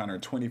Sinead O'Connor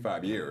in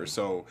 25 years.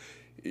 So,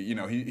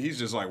 he's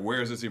just like,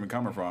 where is this even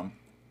coming from?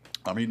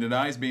 He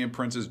denies being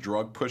Prince's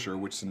drug pusher,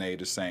 which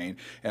Sinead is saying.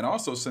 And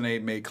also,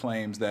 Sinead made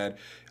claims that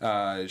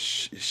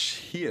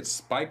he had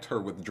spiked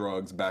her with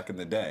drugs back in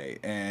the day,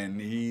 and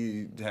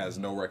he has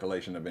no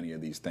recollection of any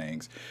of these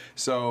things.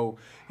 So,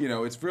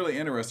 it's really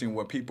interesting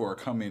what people are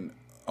coming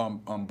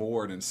on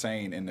board and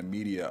saying in the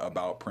media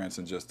about Prince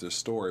and just this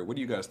story. What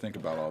do you guys think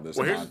about all this?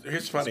 Well,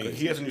 here's funny. crazy.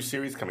 He has a new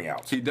series coming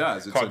out. He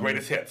does. It's called a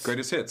Greatest Hits.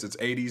 Greatest Hits. It's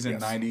 80s and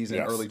Yes. 90s and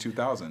Yes. early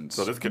 2000s.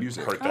 So this could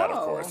music. hurt that, of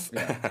Oh. course.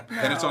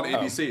 And it's on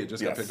ABC. It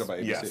just got Yes. picked up by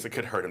ABC. Yes, it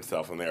could hurt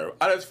himself in there.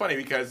 It's funny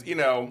because,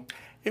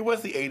 it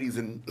was the 80s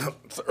and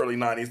early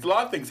 90s. A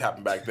lot of things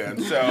happened back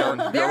then. So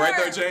You're right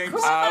there, James. Who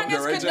among You're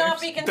us right, could not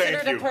James. be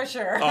considered Thank a you.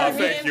 pusher? Oh,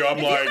 thank you. I'm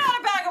if like- you got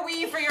a bag of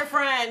weed for your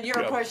friend, you're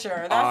a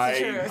pusher. That's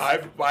the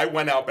truth. I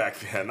went out back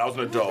then. I was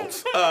an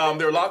adult.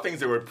 There were a lot of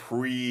things that were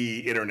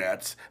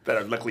pre-internet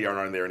that luckily aren't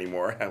on there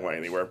anymore. I went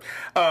anywhere.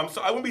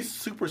 So I wouldn't be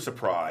super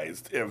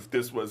surprised if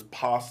this was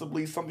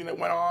possibly something that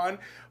went on.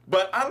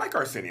 But I like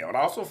Arsenio, and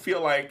I also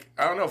feel like,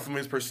 I don't know, from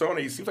his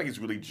persona, he seems like he's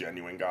a really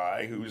genuine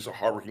guy, who's a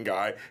hardworking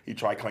guy. He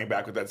tried coming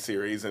back with that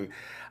series, and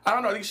I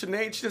don't know, I think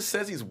Sinead, she just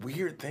says these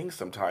weird things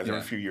sometimes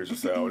every few years or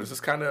so. It's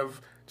just kind of,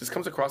 just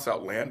comes across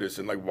outlandish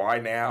and like, why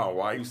now?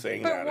 Why are you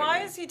saying that? But why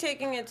is he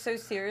taking it so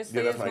seriously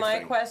Yeah, that's is my my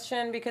thing.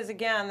 question, because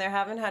again, they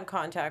haven't had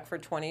contact for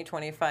 20,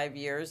 25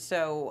 years,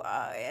 so,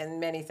 and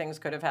many things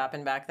could have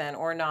happened back then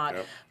or not.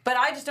 Yep. But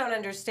I just don't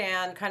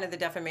understand kind of the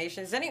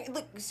defamations.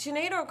 Look,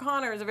 Sinead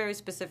O'Connor is a very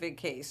specific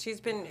case. She's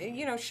been,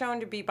 shown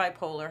to be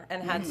bipolar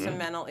and had some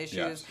mental issues.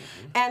 Yes.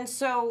 And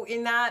so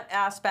in that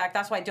aspect,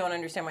 that's why I don't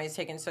understand why he's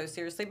taken so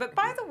seriously. But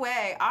by the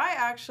way, I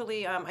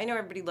actually, I know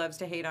everybody loves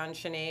to hate on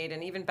Sinead,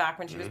 and even back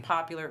when she was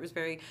popular, it was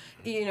very,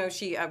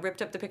 she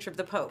ripped up the picture of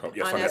the Pope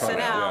yes, on I saw SNL,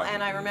 that,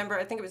 and I remember,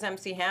 I think it was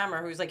MC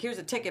Hammer, who was like, here's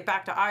a ticket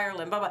back to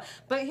Ireland, blah, blah.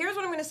 But here's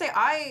what I'm going to say.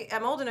 I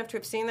am old enough to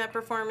have seen that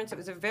performance. It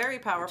was a very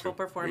powerful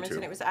performance, too.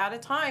 and it was at a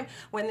time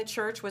when the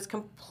church was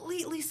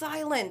completely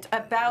silent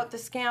about the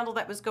scandal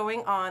that was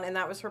going on, and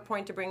that was her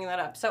point to bringing that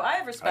up. So I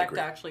have respect, agree.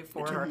 actually,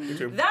 for her. Me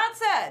too. That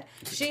said,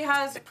 she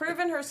has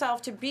proven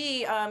herself to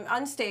be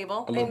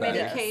unstable little in many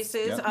bit. Yes.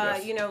 cases,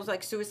 Yep.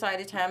 like suicide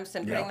attempts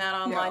and putting Yeah. that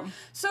online. Yeah.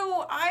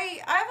 So I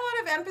have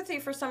a lot of empathy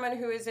for someone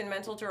who is in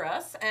mental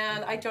duress,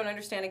 and I don't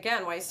understand,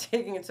 again, why he's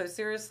taking it so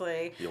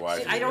seriously. Yeah, why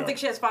is I he, don't yeah. think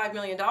she has $5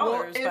 million,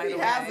 Well, by if the he way.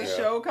 has a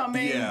show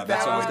coming, Yeah,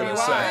 that's what I was that would gonna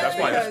be say.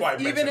 why. That's why I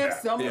Because even mentioned if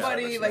that.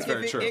 somebody, Yeah, like, that's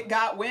very if true. it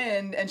got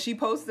wind, and she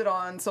posted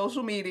on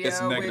social media,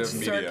 It's negative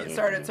which media.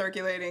 started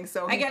circulating,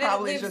 so I he get it, it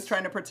probably lives- is just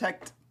trying to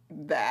protect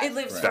that. It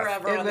lives Right.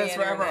 forever It on the lives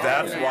forever. internet.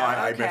 That's Yeah. why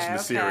I Okay, mentioned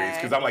the series, okay.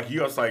 because I'm like you.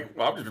 I was like,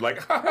 well, I'm just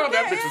like, that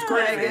bitch is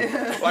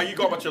crazy. Like you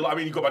go about your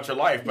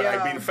life, but I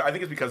Yeah. mean, I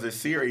think it's because the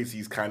series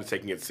he's kind of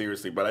taking it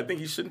seriously. But I think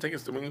he shouldn't take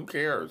it. I mean, who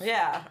cares?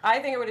 Yeah, I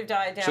think it would have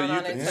died down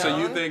on its So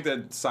you own. think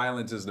that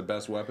silence is the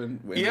best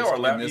weapon in Yeah, this, or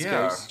in this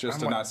case, just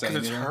to not say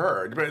because it's anything?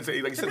 her. Depends, like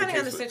you said, Depending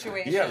on the case-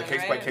 situation, Yeah, the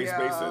case by right? case Yeah.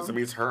 basis. I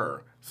mean, it's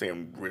her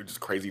saying just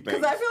crazy things.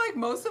 Because I feel like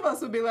most of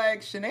us would be like,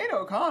 Sinead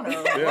O'Connor.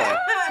 yeah,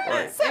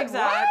 right.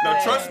 Exactly. No,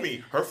 trust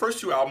me. Her first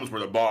 2 albums were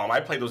the bomb. I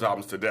played those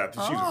albums to death.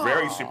 She's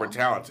very super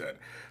talented.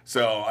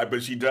 So,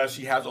 but she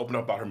has opened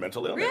up about her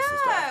mental illness and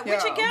Yeah, stuff.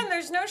 which Yeah. again,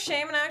 there's no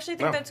shame, and I actually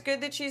think No. that's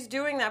good that she's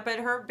doing that. But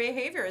her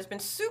behavior has been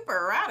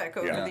super erratic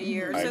over Yeah. the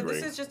years, I so agree.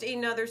 this is just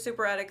another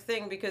super erratic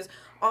thing. Because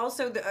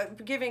also,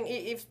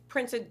 if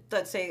Prince had,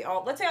 let's say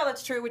all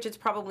that's true, which it's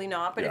probably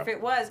not, but Yeah. if it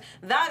was,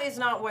 that is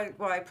not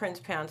why Prince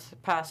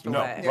passed No,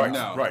 away. right,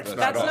 No, right. that's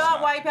That's all.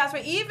 not why he passed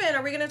away. Even,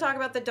 are we going to talk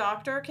about the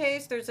doctor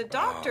case? There's a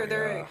doctor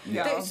there.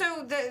 Yeah.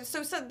 So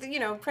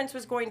Prince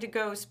was going to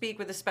go speak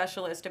with a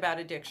specialist about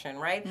addiction,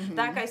 right?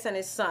 That guy sent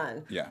his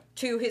son Yeah.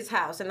 to his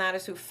house, and that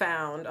is who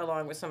found,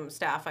 along with some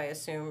staff, I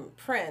assume,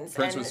 Prince.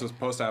 Prince And was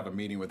supposed to have a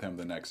meeting with him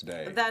the next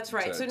day. that's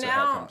right. to- So to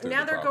help him now through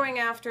they're the problem. going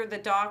after the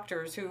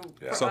doctors who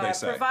So they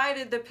say.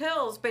 provided the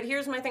pills. But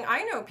here's my thing: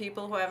 I know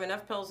people who have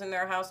enough pills in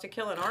their house to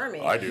kill an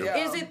army. I do. Yeah.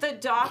 Is it the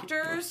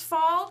doctor's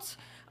fault?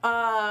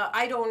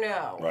 I don't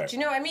know. Right. Do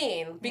you know what I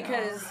mean?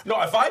 Because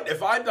No,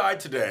 if I died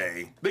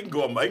today, they can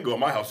go in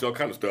my house, see all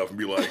kind of stuff, and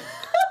be like,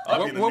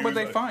 I'll be in the What would news,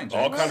 they like, find,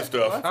 All James? kind of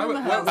stuff. What's in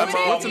the house?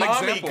 What's an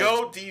Mommy, example?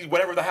 go to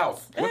whatever the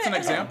house. What's an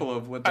example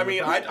of what? I they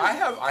mean, would-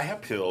 I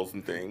have pills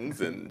and things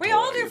and we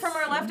all do toys, from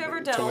our leftover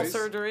dental Toys,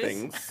 surgeries.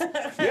 things.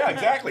 Yeah,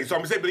 exactly. So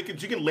I'm saying, but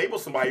you can label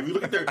somebody. If you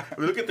look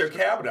at their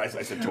cabinet.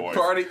 I said toys.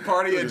 party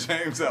at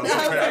James' house. I was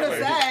Exactly.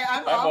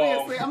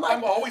 gonna say,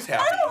 I'm always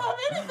happy. I don't have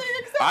anything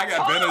except I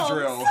got Tom's.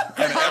 Benadryl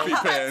and an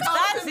EpiPen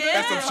That's it.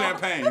 and some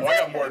champagne. Oh, I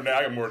got more than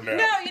that.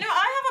 No,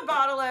 I have a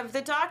bottle of.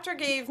 The doctor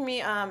gave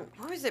me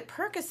what was it,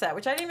 Percocet,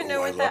 which I didn't even know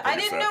I what love that. I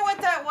didn't Percocet. know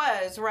what that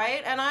was,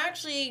 right? And I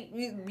actually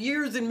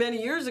years and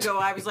many years ago,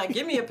 I was like,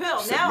 give me a pill.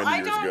 Said Now many I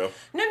years don't. ago.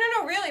 No,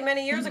 really,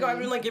 many years ago, I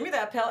would like, give me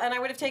that pill, and I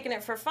would have taken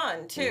it for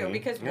fun too,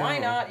 because why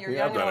not? You're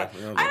Yeah, young and I've all. done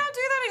it. Yeah, I've I done don't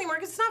do that anymore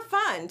because it's not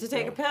fun to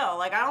take a pill.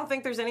 Like I don't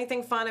think there's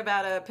anything fun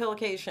about a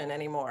pillcation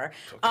anymore.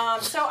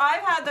 So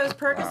I've had those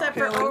Percocet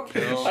for over.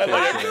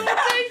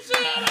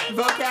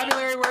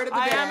 Vocabulary word of the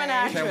I day. am an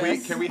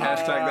actress. Can we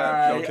hashtag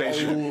that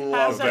location?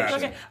 Love Okay.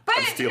 that. But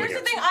I'm stealing here's the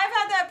it. thing: I've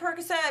had that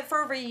Percocet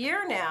for over a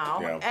year now,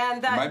 Yeah.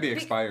 and that Might be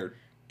expired.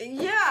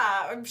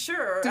 Yeah, I'm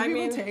sure. Do I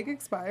people mean, take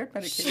expired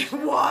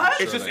medication? what?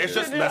 It's Sure just they it's do.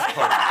 just less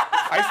potent.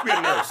 I used to be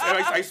a nurse.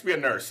 I used to be a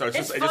nurse, so it's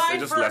It's just fine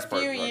it's just for less a few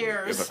potent.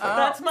 years. It's less potent.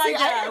 That's my See, I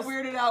guess. get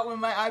weirded out when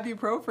my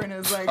ibuprofen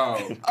is like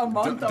Oh, a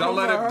month don't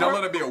let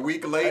over. it be a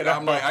week late.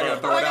 I'm like, I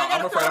gotta throw it out.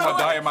 I'm afraid I'm gonna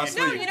die in my No,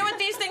 sleep. you know what?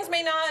 These things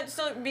may not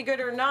still be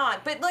good or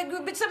not, but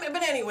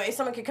anyway,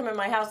 someone could come in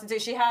my house and say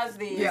she has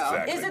these. Yeah.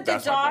 Exactly. Is it the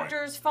That's my point.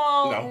 doctor's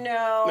fault?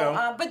 No.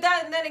 No. But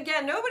then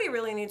again, nobody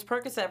really needs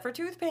Percocet for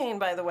tooth pain,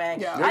 by the way.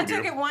 Yeah. I They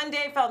took do. it one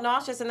day, felt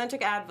nauseous, and then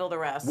took Advil the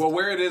rest. Well,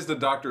 where it is the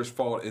doctor's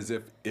fault is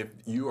if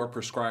you are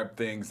prescribed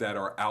things that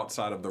are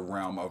outside of the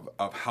realm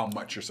of how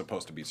much you're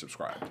supposed to be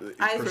subscribed.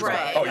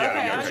 Right. Oh, yeah,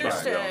 okay, yeah,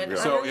 understood. yeah.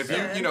 So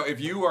Understood. if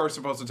you are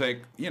supposed to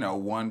take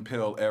one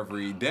pill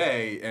every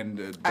day and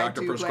the I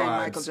doctor do blame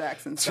prescribes Michael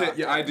Jackson's yeah,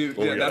 doctor. I do.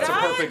 Oh, Yeah, yeah. That's a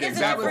That perfect is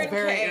example. different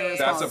Very case.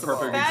 That's a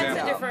perfect That's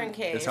example. a different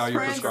case. It's how you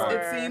Prince, prescribe.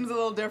 it seems a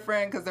little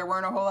different because there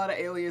weren't a whole lot of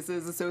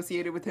aliases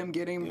associated with him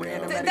getting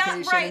random That-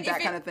 medication right, and that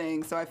if kind it- of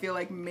thing. So I feel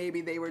like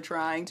maybe they were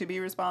trying to be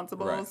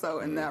responsible. Right. So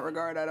in that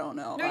regard, I don't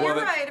know. No, Well, you're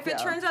that- right. If it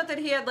yeah. turns out that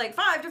he had like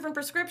 5 different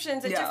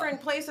prescriptions at Yeah.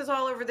 different places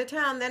all over the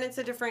town, then it's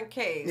a different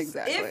case.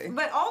 Exactly.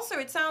 But also,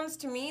 it sounds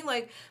to me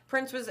like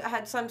Prince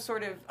had some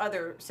sort of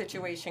other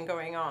situation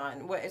going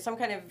on, some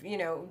kind of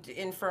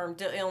infirm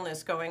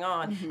illness going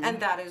on, and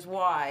that is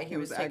why he He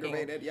was taking,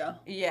 aggravated, yeah.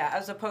 Yeah,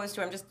 as opposed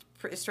to I'm just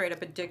straight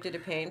up addicted to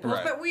pain pills.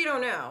 Right. But we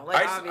don't know.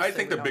 Like, I obviously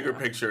think we the don't bigger know.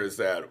 picture is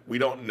that we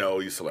don't know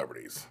these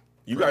celebrities.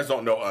 You guys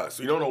don't know us.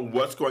 You don't know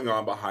what's going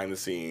on behind the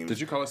scenes. Did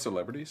you call us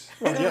celebrities?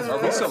 Yes.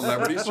 Are we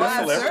celebrities? Well,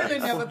 I Just certainly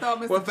never thought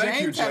Mr. Well, thank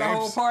you, James had a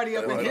whole James. party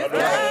up in his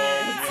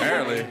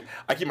Apparently.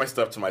 I keep my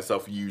stuff to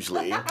myself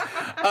usually,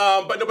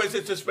 but no, but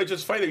it's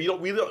just funny that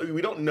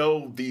we don't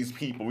know these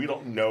people. We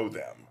don't know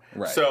them.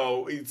 Right.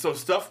 So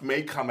stuff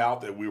may come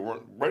out that we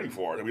weren't ready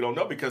for, and we don't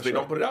know because they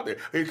don't put it out there.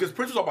 Because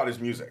Prince was all about his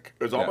music.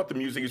 It was all Yeah. about the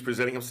music. He's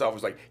presenting himself.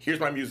 It's like, here's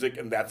my music,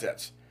 and that's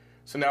it.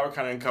 So now we're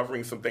kind of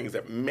uncovering some things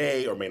that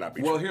may or may not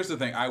be Well, true. here's the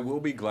thing. I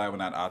will be glad when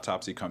that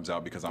autopsy comes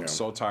out because I'm Yeah.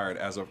 so tired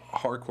as a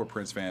hardcore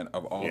Prince fan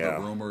of all Yeah. the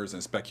rumors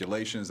and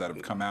speculations that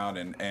have come out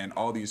and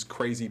all these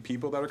crazy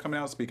people that are coming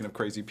out. Speaking of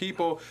crazy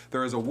people,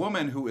 there is a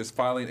woman who is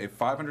filing a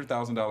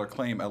 $500,000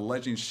 claim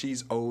alleging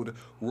she's owed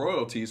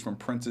royalties from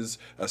Prince's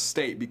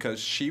estate because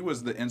she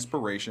was the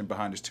inspiration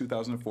behind his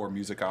 2004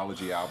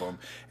 Musicology album.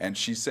 And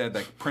she said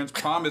that Prince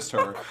promised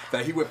her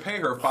that he would pay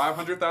her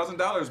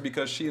 $500,000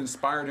 because she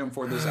inspired him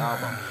for this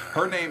album.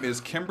 Her name is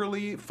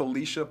Kimberly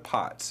Felicia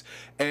Potts.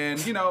 And,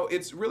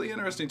 it's really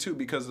interesting, too,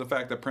 because of the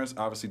fact that Prince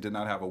obviously did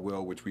not have a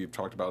will, which we've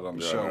talked about on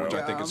the show, which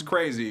I think is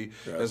crazy,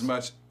 as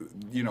much,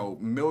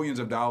 millions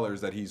of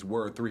dollars that he's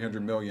worth,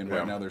 $300 million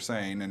right now they're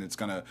saying, and it's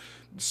going to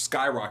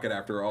skyrocket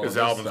after all His of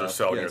this albums stuff. are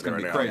selling Yeah, it's going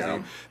to be right now, crazy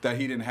yeah. that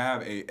he didn't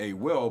have a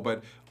will,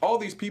 but all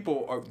these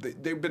people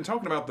they've been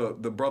talking about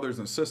the brothers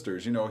and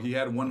sisters. He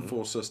had one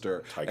full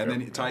sister, Tyka. and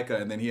then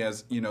Tyka, and then he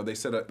has they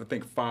said I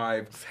think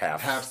 5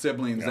 Halves. half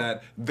siblings Yeah.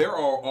 that they're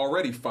all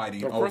already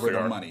fighting Of course over they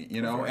the are. money.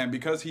 And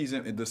because he's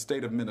in the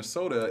state of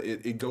Minnesota,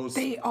 it goes.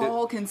 They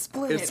all can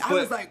split It's it. I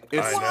was like,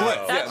 it's what? split.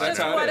 know. Yeah, That's that's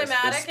just how it is.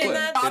 automatic It's in split.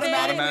 that It's state?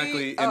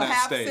 automatically in a that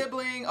half state.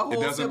 sibling, a whole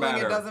doesn't sibling,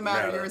 matter. it doesn't matter.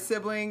 Matter. You're a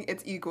sibling,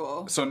 it's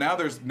equal. So now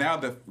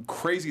the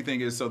crazy thing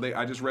is,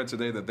 I just read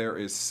today that there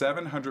is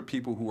 700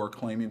 people who are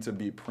claiming to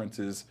be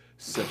Prince's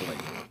sibling.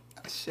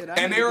 Shit, I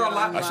And need they to are get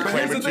allowed. online. should But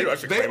claim here's it the thing, too. I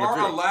should they claim it are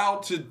too.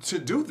 allowed to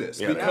do this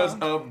Yeah. because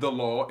of the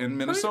law in Who,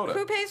 Minnesota.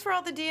 who pays for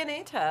all the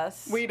DNA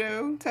tests? We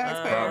do,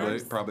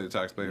 taxpayers. Probably the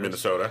taxpayers.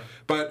 Minnesota.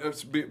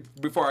 But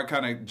before I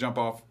kind of jump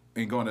off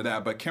and go into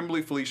that, but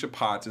Kimberly Felicia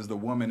Potts is the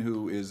woman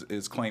who is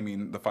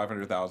claiming the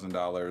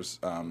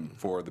 $500,000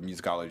 for the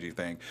musicology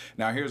thing.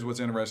 Now, here's what's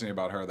interesting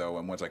about her, though,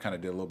 and once I kind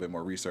of did a little bit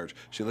more research.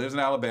 She lives in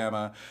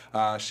Alabama.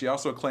 She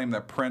also claimed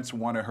that Prince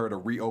wanted her to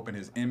reopen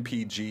his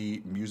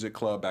MPG music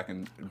club back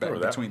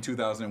between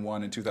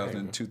 2001 and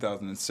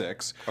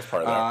 2006. That's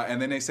part of that.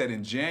 And then they said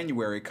in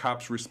January,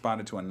 cops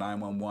responded to a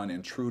 911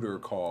 intruder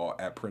call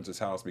at Prince's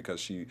house because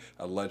she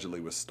allegedly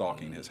was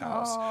stalking his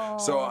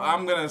house. So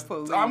I'm gonna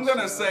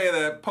Felicia. say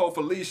that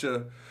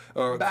Felicia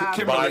or Bye,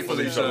 Kimberly Bye,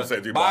 Felicia. Felicia.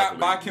 Say, do bye,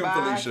 Bye, Felicia. Kim Bye,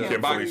 Felicia.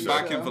 Kim Bye, Felicia.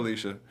 bye, Kim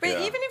Felicia. But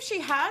Yeah. even if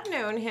she had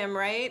known him,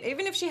 right?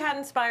 Even if she had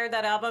inspired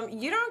that album,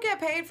 you don't get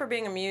paid for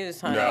being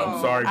amused, honey. No,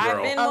 sorry, girl.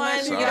 I've been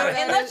Unless one. you You know,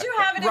 have unless you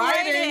have it in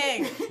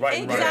writing. writing.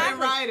 Right,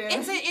 Exactly.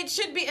 writing. It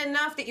should be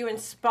enough that you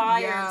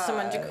inspired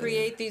someone to Yes.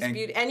 create these And-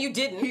 beauty, and you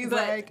didn't. He's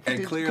but like, And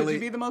could clearly- you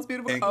be the most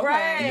beautiful? and- Okay,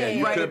 Right. Yeah,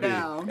 you write could it be.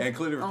 down. And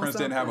clearly, if on Prince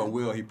didn't have a something.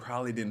 will, he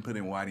probably didn't put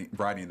in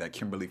writing that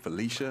Kimberly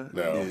Felicia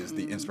No. is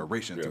the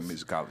inspiration to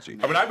musicology.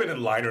 I mean, I've been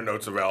in liner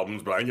notes of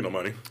albums, but I ain't get no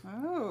money.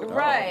 Oh.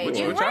 right, which-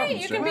 you're which right.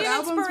 albums, You can be James? an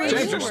What albums were inspiration.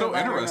 James, you're so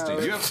Liner interesting.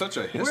 notes. You have such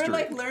a history. We're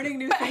like learning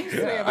new things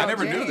today I about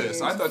never knew James.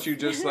 this. I thought you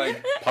just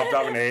like Popped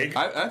out an egg.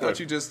 I thought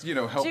you just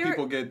help Do you-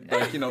 people get their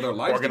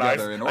lives Organized.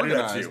 together and I do that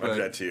organized. too. I do but,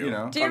 that too. You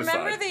know, Do you On the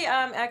remember side.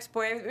 the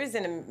ex-boy? It was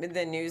in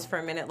the news for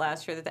a minute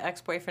last year that the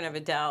ex-boyfriend of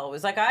Adele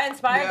was like, "I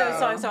inspired Yeah. those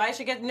songs, so I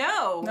should get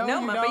no, No,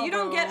 you but you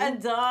don't boo. get a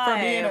dime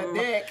For being a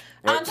dick.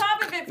 On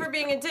top of it, for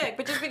being a dick,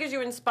 but just because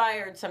you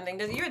inspired something,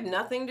 you had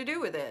nothing to do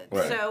with it.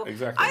 Right, So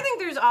exactly. I think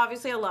there's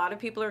obviously a lot of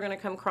people who are going to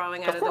come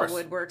crawling out of course. the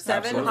woodwork.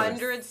 Absolutely.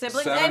 700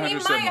 siblings, and he 700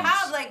 might siblings.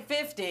 have like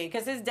 50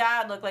 because his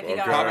dad looked like he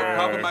got Okay. murdered.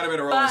 Papa might have been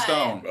a Rolling But-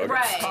 Stone.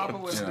 Right. Papa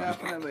was Yeah.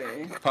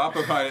 definitely.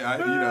 Papa might,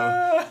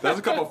 there's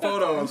a couple I'm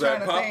photos trying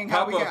that to think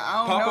how we get. I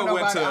don't know Papa went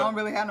nobody. I to. don't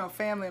really have no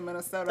family in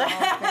Minnesota. I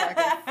don't think I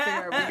can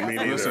figure. We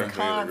got Me some neither.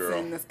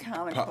 Wisconsin. This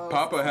kind of close.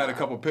 Papa had a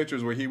couple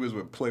pictures where he was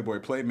with Playboy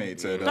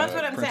Playmates at That's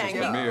what I'm Prince's saying.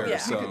 premiere. Yeah.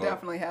 So He could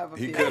definitely have a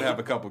he few. could have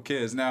a couple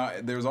kids. Now,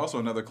 there's also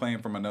another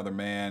claim from another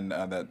man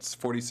that's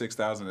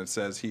 $46,000 that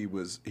says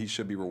he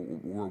should be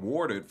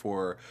rewarded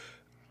for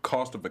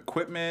cost of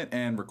equipment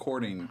and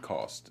recording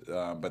cost,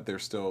 but they're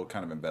still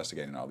kind of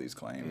investigating all these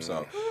claims.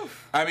 So,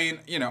 I mean,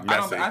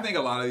 I think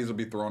a lot of these will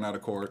be thrown out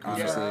of court,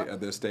 honestly, at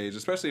this stage,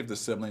 especially if the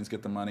siblings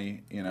get the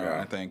money.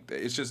 I think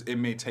it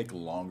may take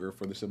longer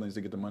for the siblings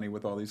to get the money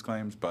with all these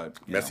claims, but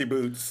messy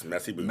boots.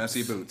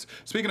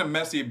 Speaking of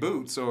messy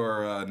boots,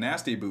 or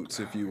nasty boots,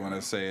 if you want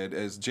to say it,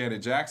 is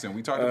Janet Jackson.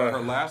 We talked about her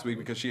last week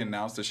because she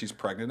announced that she's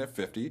pregnant at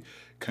 50.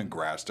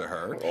 Congrats to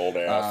her. Old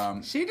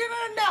ass. She didn't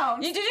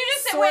announce. Did you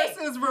just say,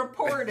 sources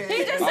reported.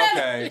 He just said,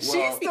 okay,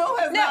 she still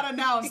has not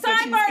announced that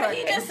she's sidebar, pregnant.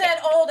 he just said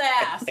old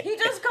ass. He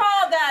just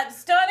called that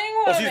stunning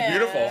Oh, woman. she's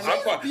beautiful.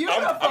 I'm a few years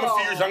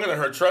beautiful. younger than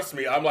her. Trust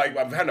me. I'm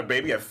having a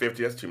baby at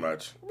 50. That's too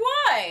much.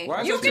 Why?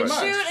 Why is You that too can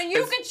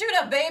much? shoot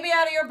a baby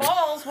out of your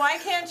balls. Why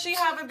can't she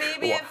have a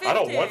baby at 50? I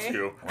don't want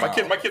to.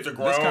 My kids are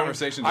grown. This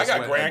conversation I just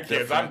got went a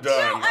grandkids. I'm different-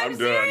 done. No, I'm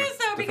serious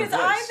though, because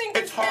I think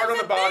It's hard on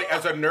the there's a body. thing-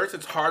 As a nurse,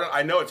 it's hard.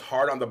 I know it's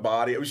hard on the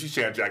body. She's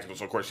Janet Jackson,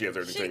 so of course she has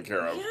everything taken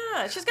care of.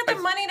 Yeah, she's got the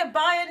money to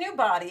buy a new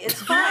body.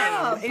 It's fine.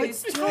 Yeah, but It's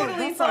still,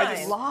 totally that's fine.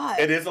 a lot.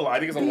 It is a lot. I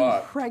think it's a Being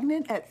lot.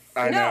 pregnant at 50.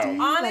 I know.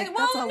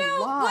 That's a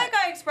lot. Like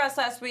I expressed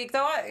last week,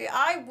 though,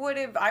 I would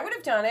have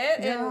done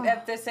it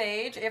at this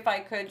age if I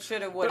could,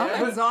 should have, would I'm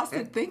have.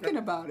 exhausted thinking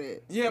about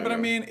it. Yeah, but I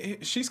mean,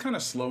 she's kind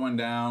of slowing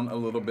down a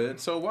little bit.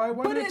 So why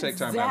But did it it take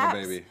time to have a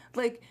zaps. baby?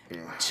 Like,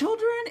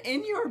 children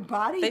in your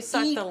body They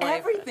suck eat the life.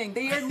 everything.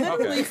 They are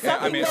literally Okay. Yeah, I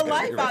sucking mean, the it's-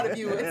 life you're out right. of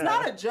you. It's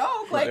not a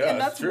joke. Like, Yeah, and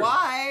it's that's true.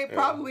 why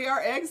probably our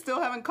eggs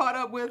still haven't caught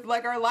up with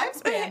like our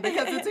lifespan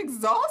because it's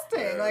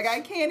exhausting. Like,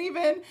 I can't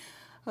even.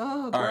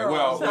 Oh, girl. All right.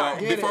 Well,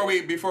 Get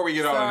it. before we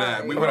get on to that,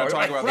 Sorry. we want to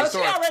talk about Well, the she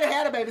story. already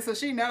had a baby, so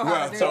she know how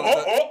Well, to do so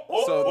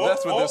it. so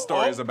that's what this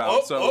story is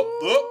about. So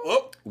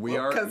we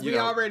are Because we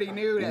already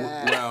knew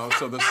that. Well,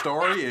 so the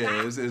story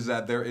is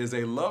that there is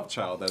a love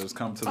child that has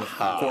come to the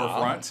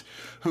forefront,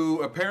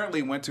 who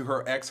apparently went to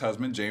her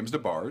ex-husband James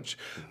DeBarge,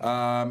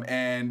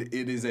 and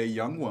it is a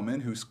young woman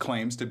who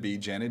claims to be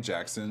Janet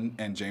Jackson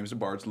and James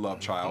DeBarge's love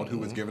child, who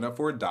was given up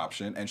for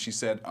adoption. And she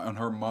said on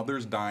her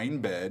mother's dying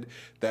bed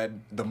that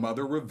the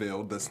mother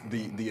revealed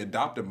the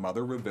adoptive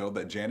mother revealed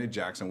that Janet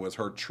Jackson was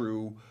her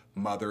true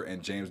mother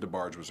and James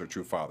DeBarge was her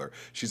true father.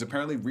 She's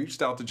apparently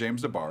reached out to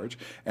James DeBarge,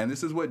 and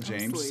this is what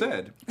James Sweet.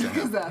 said.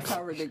 That's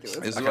how ridiculous.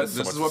 This got is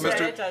so what much to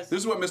say. Mr. This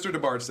is what Mr.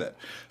 DeBarge said.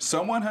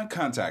 Someone had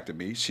contacted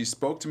me. She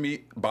spoke to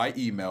me by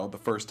email. The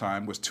first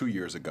time was 2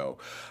 years ago.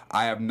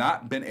 I have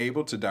not been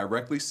able to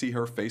directly see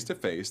her face to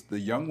face. The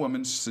young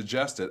woman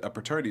suggested a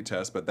paternity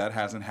test, but that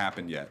hasn't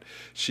happened yet.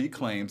 She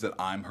claims that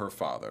I'm her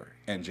father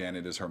and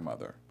Janet is her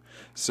mother.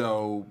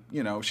 So,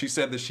 she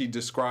said that she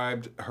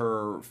described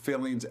her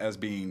feelings as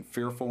being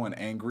fearful and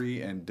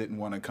angry and didn't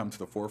want to come to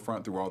the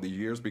forefront through all these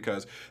years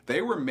because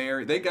they were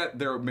married. They got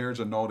their marriage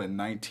annulled in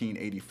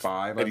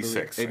 1985.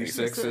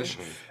 86-ish.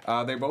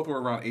 They both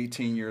were around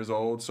 18 years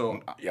old. So,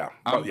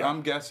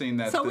 I'm guessing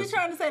that So we're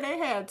trying to say they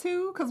had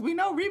two? Because we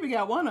know Reba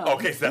got one of them.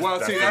 Okay, so Well,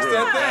 that's see, the that's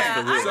real- the thing.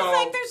 I was So,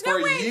 like, there's no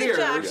for way years-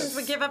 the Jacksons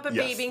would give up a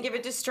Yes. baby and give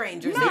it to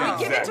strangers. No. They would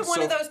give it to one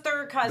So of those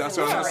third cousins. That's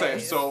what I was going to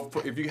say. Right.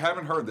 So, if you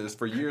haven't heard this,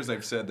 for years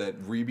they've said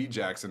that Rebe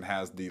Jackson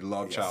has the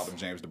love child of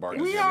James DeBarge.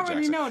 and We Janet already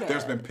Jackson. know that.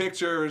 There's been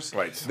pictures.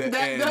 Right.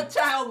 That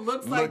child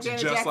looks like looks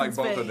Janet just like Jackson's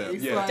both face. of them.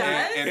 Yeah, Like,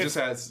 and It's- just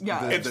has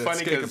yeah. the, It's the funny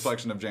skin 'cause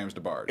complexion of James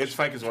DeBarge. It's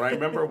funny because when I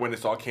remember when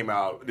this all came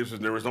out,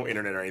 there was no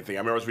internet or anything. I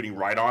remember I was reading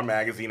Right On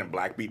magazine and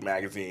Black Beat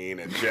magazine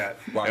and Jet.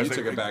 Wow, I was you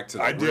took it back to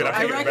the I did. real- I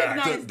I took it back.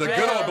 recognize the that.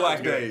 good old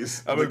black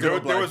days. I mean, The good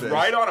old there black was days.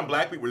 Right On and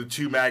Black Beat were the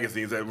two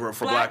magazines that were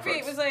for black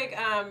Blackfeet folks. was like,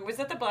 was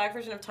that the black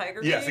version of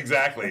Tiger Beat? Yes,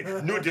 exactly.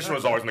 New Edition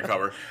was always on the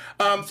cover.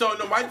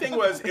 My thing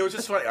was, it was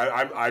just funny.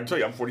 I tell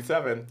you, I'm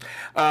 47.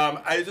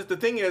 The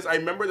thing is, I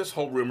remember this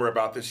whole rumor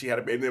about that she had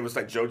a baby. It was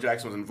like Joe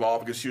Jackson was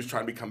involved because she was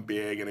trying to become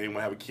big and they didn't want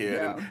to have a kid.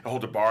 Yeah. And the whole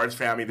DeBarge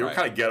family, they were Right.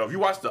 kind of ghetto. If you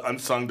watch the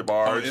Unsung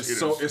DeBarge,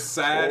 It's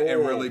sad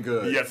and really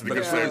good. Yes, at the but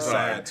good it's really same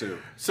time. sad too.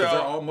 So- So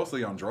they're all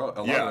mostly on drugs.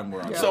 A lot of them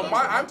were on So drugs. at I'm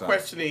one time.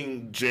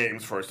 questioning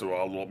James first of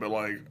all a little bit.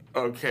 Like,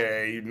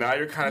 okay, now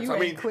you're kind of. You I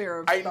ain't mean, clear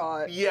of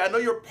thought. Yeah, I know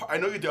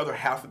you're the other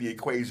half of the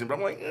equation, but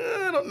I'm like,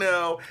 I don't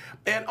know,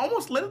 and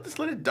almost let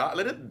it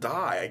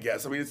die. I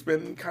guess. I mean, it's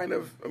been kind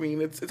of. I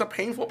mean, it's a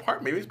painful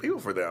part. Maybe it's painful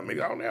for them.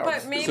 Maybe I don't know.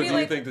 But maybe So do you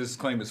like think this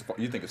claim is?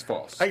 You think it's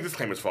false? I think this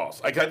claim is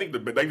false. I think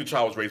the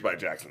child was raised by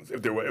Jacksons,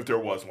 if there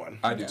was one.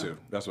 I do too.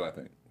 That's what I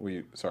think.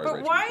 Sorry, But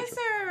Rachel, why you is said-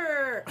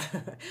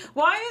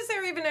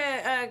 there even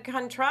a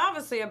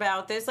controversy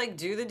about this? Like,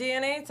 do the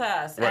DNA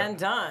test Right. and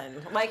done.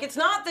 Like, it's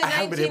not the I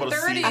haven't been able to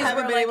see 1930s. it. I haven't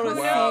where, been like, able to who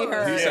see knows?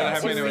 her. He said, Yeah, I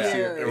haven't been able to see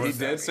weird. it. It He was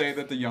did sad. say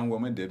that the young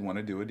woman did want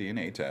to do a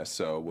DNA test,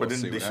 so we'll But then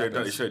see they what should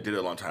happens. have did it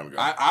a long time ago.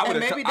 I would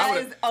And have. maybe that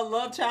is a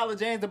love child of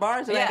James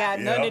DeBarge that Yeah. ain't got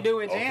nothing to do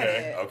with Okay,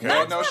 Janet. okay.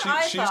 That's no, what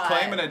I she's thought.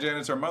 claiming that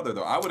Janet's her mother,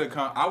 though. I would have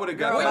got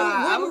Girl, that.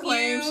 I would Wouldn't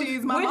claim you?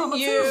 she's my Wouldn't mama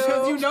you? too,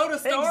 because you know the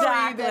story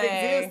Exactly. that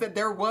exists that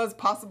there was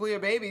possibly a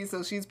baby,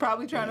 so she's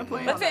probably trying to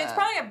play on But it's that.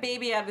 probably a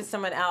baby had with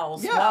someone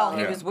else Yeah. while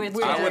he Yeah. was with I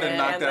I Janet would have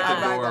knocked and at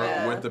the that. door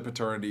Yeah. with the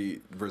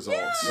paternity results.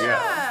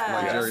 Yeah.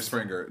 Like Yes. Jerry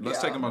Springer. Let's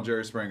Yeah. take him on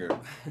Jerry Springer. You know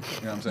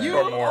what I'm saying? You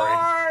Or Maury.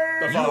 are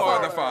You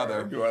are the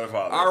father. You are the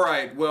father. All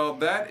right. Well,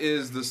 that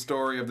is the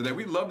story of the day.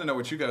 We'd love to know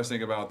what you guys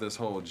think about this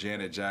whole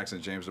Janet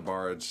Jackson, James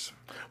DeBarge.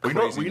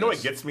 Well, you know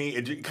what gets me?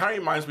 It kind of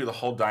reminds me of the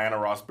whole Diana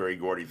Ross, Berry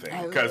Gordy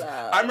thing. Because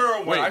love- I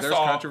remember when I there's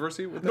saw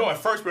controversy with that? No, at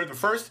first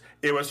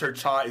it was her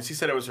child. She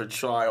said it was her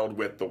child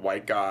with the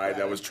white guy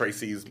that was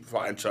Tracy's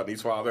and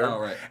Chutney's father. Oh,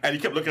 right. And you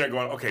kept looking at her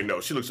going, okay,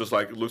 no, she looks just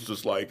like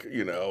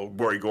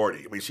Berry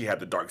Gordy. I mean, she had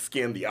the dark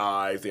skin, the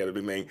eyes, they had a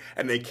big thing,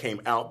 and they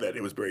came out that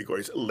it was Berry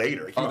Gordy's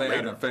later. It came out They had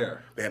later. an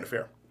affair. They had an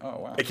affair. Oh,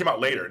 wow. It came out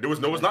later. It was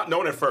not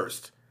known at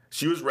first.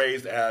 She was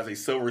raised as a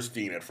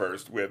Silverstein at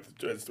first with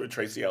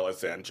Tracy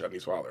Ellis and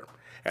Chutney's father,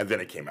 and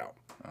then it came out.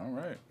 All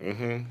right.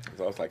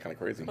 So it's like kind of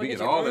crazy. We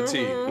get all the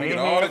tea. We get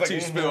all the tea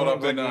spilled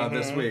up in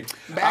this week.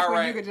 Back all when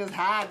right. you could just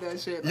hide that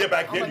shit. Yeah,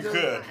 back I'm then you gonna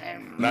could.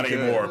 just- Not You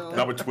anymore. could.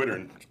 Not with Twitter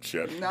and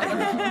shit. No,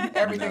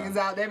 everything is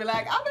out. They be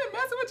like, I've been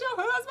messing with your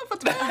husband for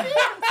 12 years.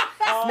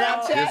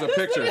 Snapchat. Here's a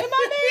picture. In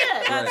my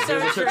bed. Right, That's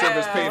here's a so picture of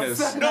his true. penis.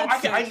 No,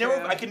 That's so true.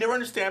 I can never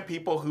understand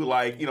people who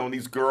like,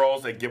 these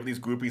girls that give these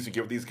groupies who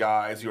give these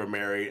guys who are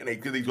married and they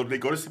go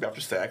to sleep after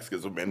sex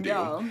because men do,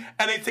 Yeah.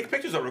 and they take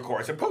pictures of the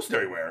course and post it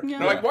everywhere. Yeah.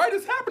 They're like, why did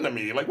this happen to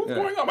me? Like, what's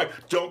going on? I'm like,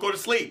 don't go to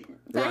sleep.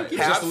 Right. you.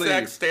 Have Just leave.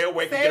 sex, stay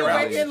awake, Stay and get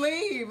around. awake and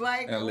leave.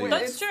 Like, And leave.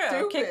 That's it's true.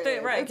 stupid. Kick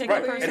the- right, It's kick the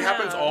Right. person It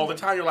happens out. all the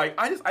time. You're like,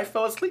 I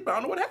fell asleep. I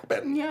don't know what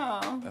happened.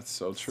 Yeah. That's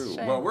so true.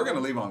 Shame. Well, we're going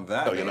to leave on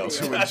that. Oh, you know.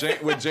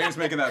 with James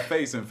making that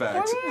face, in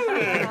fact.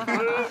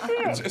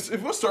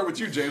 We'll start with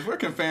you, James. Where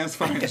can fans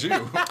find you?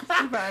 You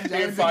find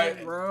James in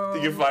his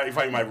room. You can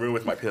find my room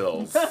with my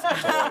pills.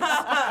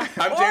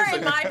 I'm Or James.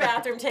 in my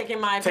bathroom taking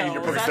my Taking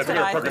your pills. Percocet, That's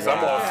taking what your I Percocet. think.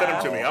 I'm all send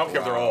them to me. I don't care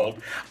if they're Wow.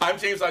 old. I'm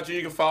James Lott Jr.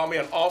 You can follow me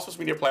on all social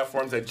media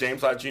platforms at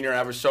James Lott Jr. I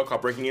have a show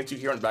called Breaking Into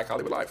here on Black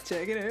Hollywood Live.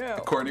 Check it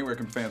out. Courtney, where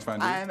can fans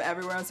find you? I'm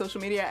everywhere on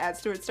social media at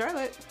Stuart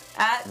Starlet.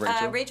 At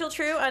Rachel. Rachel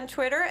True on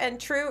Twitter and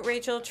True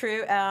Rachel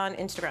True on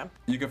Instagram.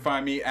 You can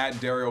find me at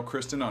Daryl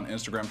Kristen on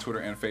Instagram, Twitter,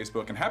 and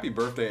Facebook. And happy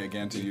birthday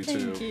again to you,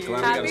 too. Thank you. Glad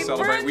we got to Happy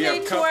celebrate. We have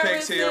birthday, Taurus.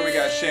 cupcakes here. We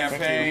got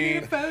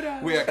champagne. Photo.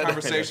 We had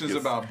conversations Yes.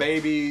 about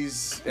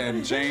babies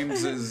and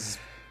James's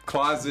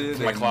closet.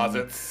 My and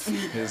closets.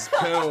 His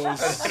pills.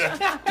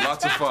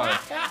 Lots of fun.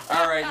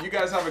 All right, you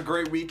guys have a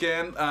great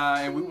weekend,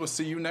 and we will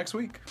see you next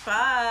week.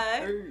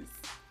 Bye. Peace.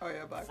 Oh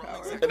yeah, Black Power.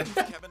 Executives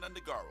Kevin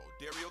Undergaro,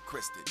 Dario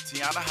Kristen,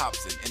 Tiana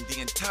Hobson, and the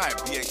entire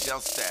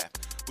BHL staff,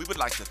 we would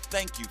like to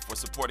thank you for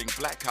supporting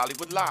Black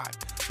Hollywood Live,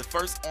 the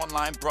first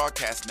online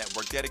broadcast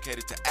network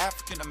dedicated to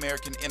African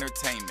American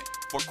entertainment.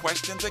 For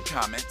questions and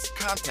comments,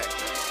 contact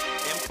us.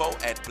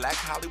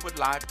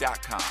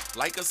 info@blackhollywoodlive.com.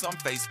 Like us on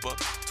Facebook,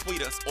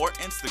 tweet us, or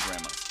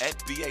Instagram us at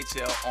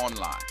BHL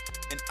Online.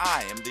 And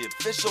I am the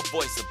official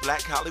voice of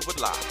Black Hollywood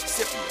Live,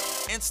 Scipio,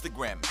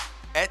 Instagram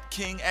at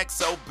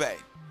KingXOBay.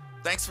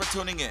 Thanks for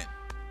tuning in.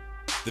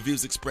 The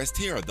views expressed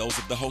here are those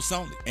of the hosts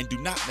only and do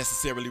not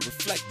necessarily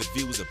reflect the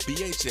views of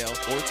BHL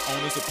or its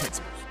owners or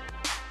principals.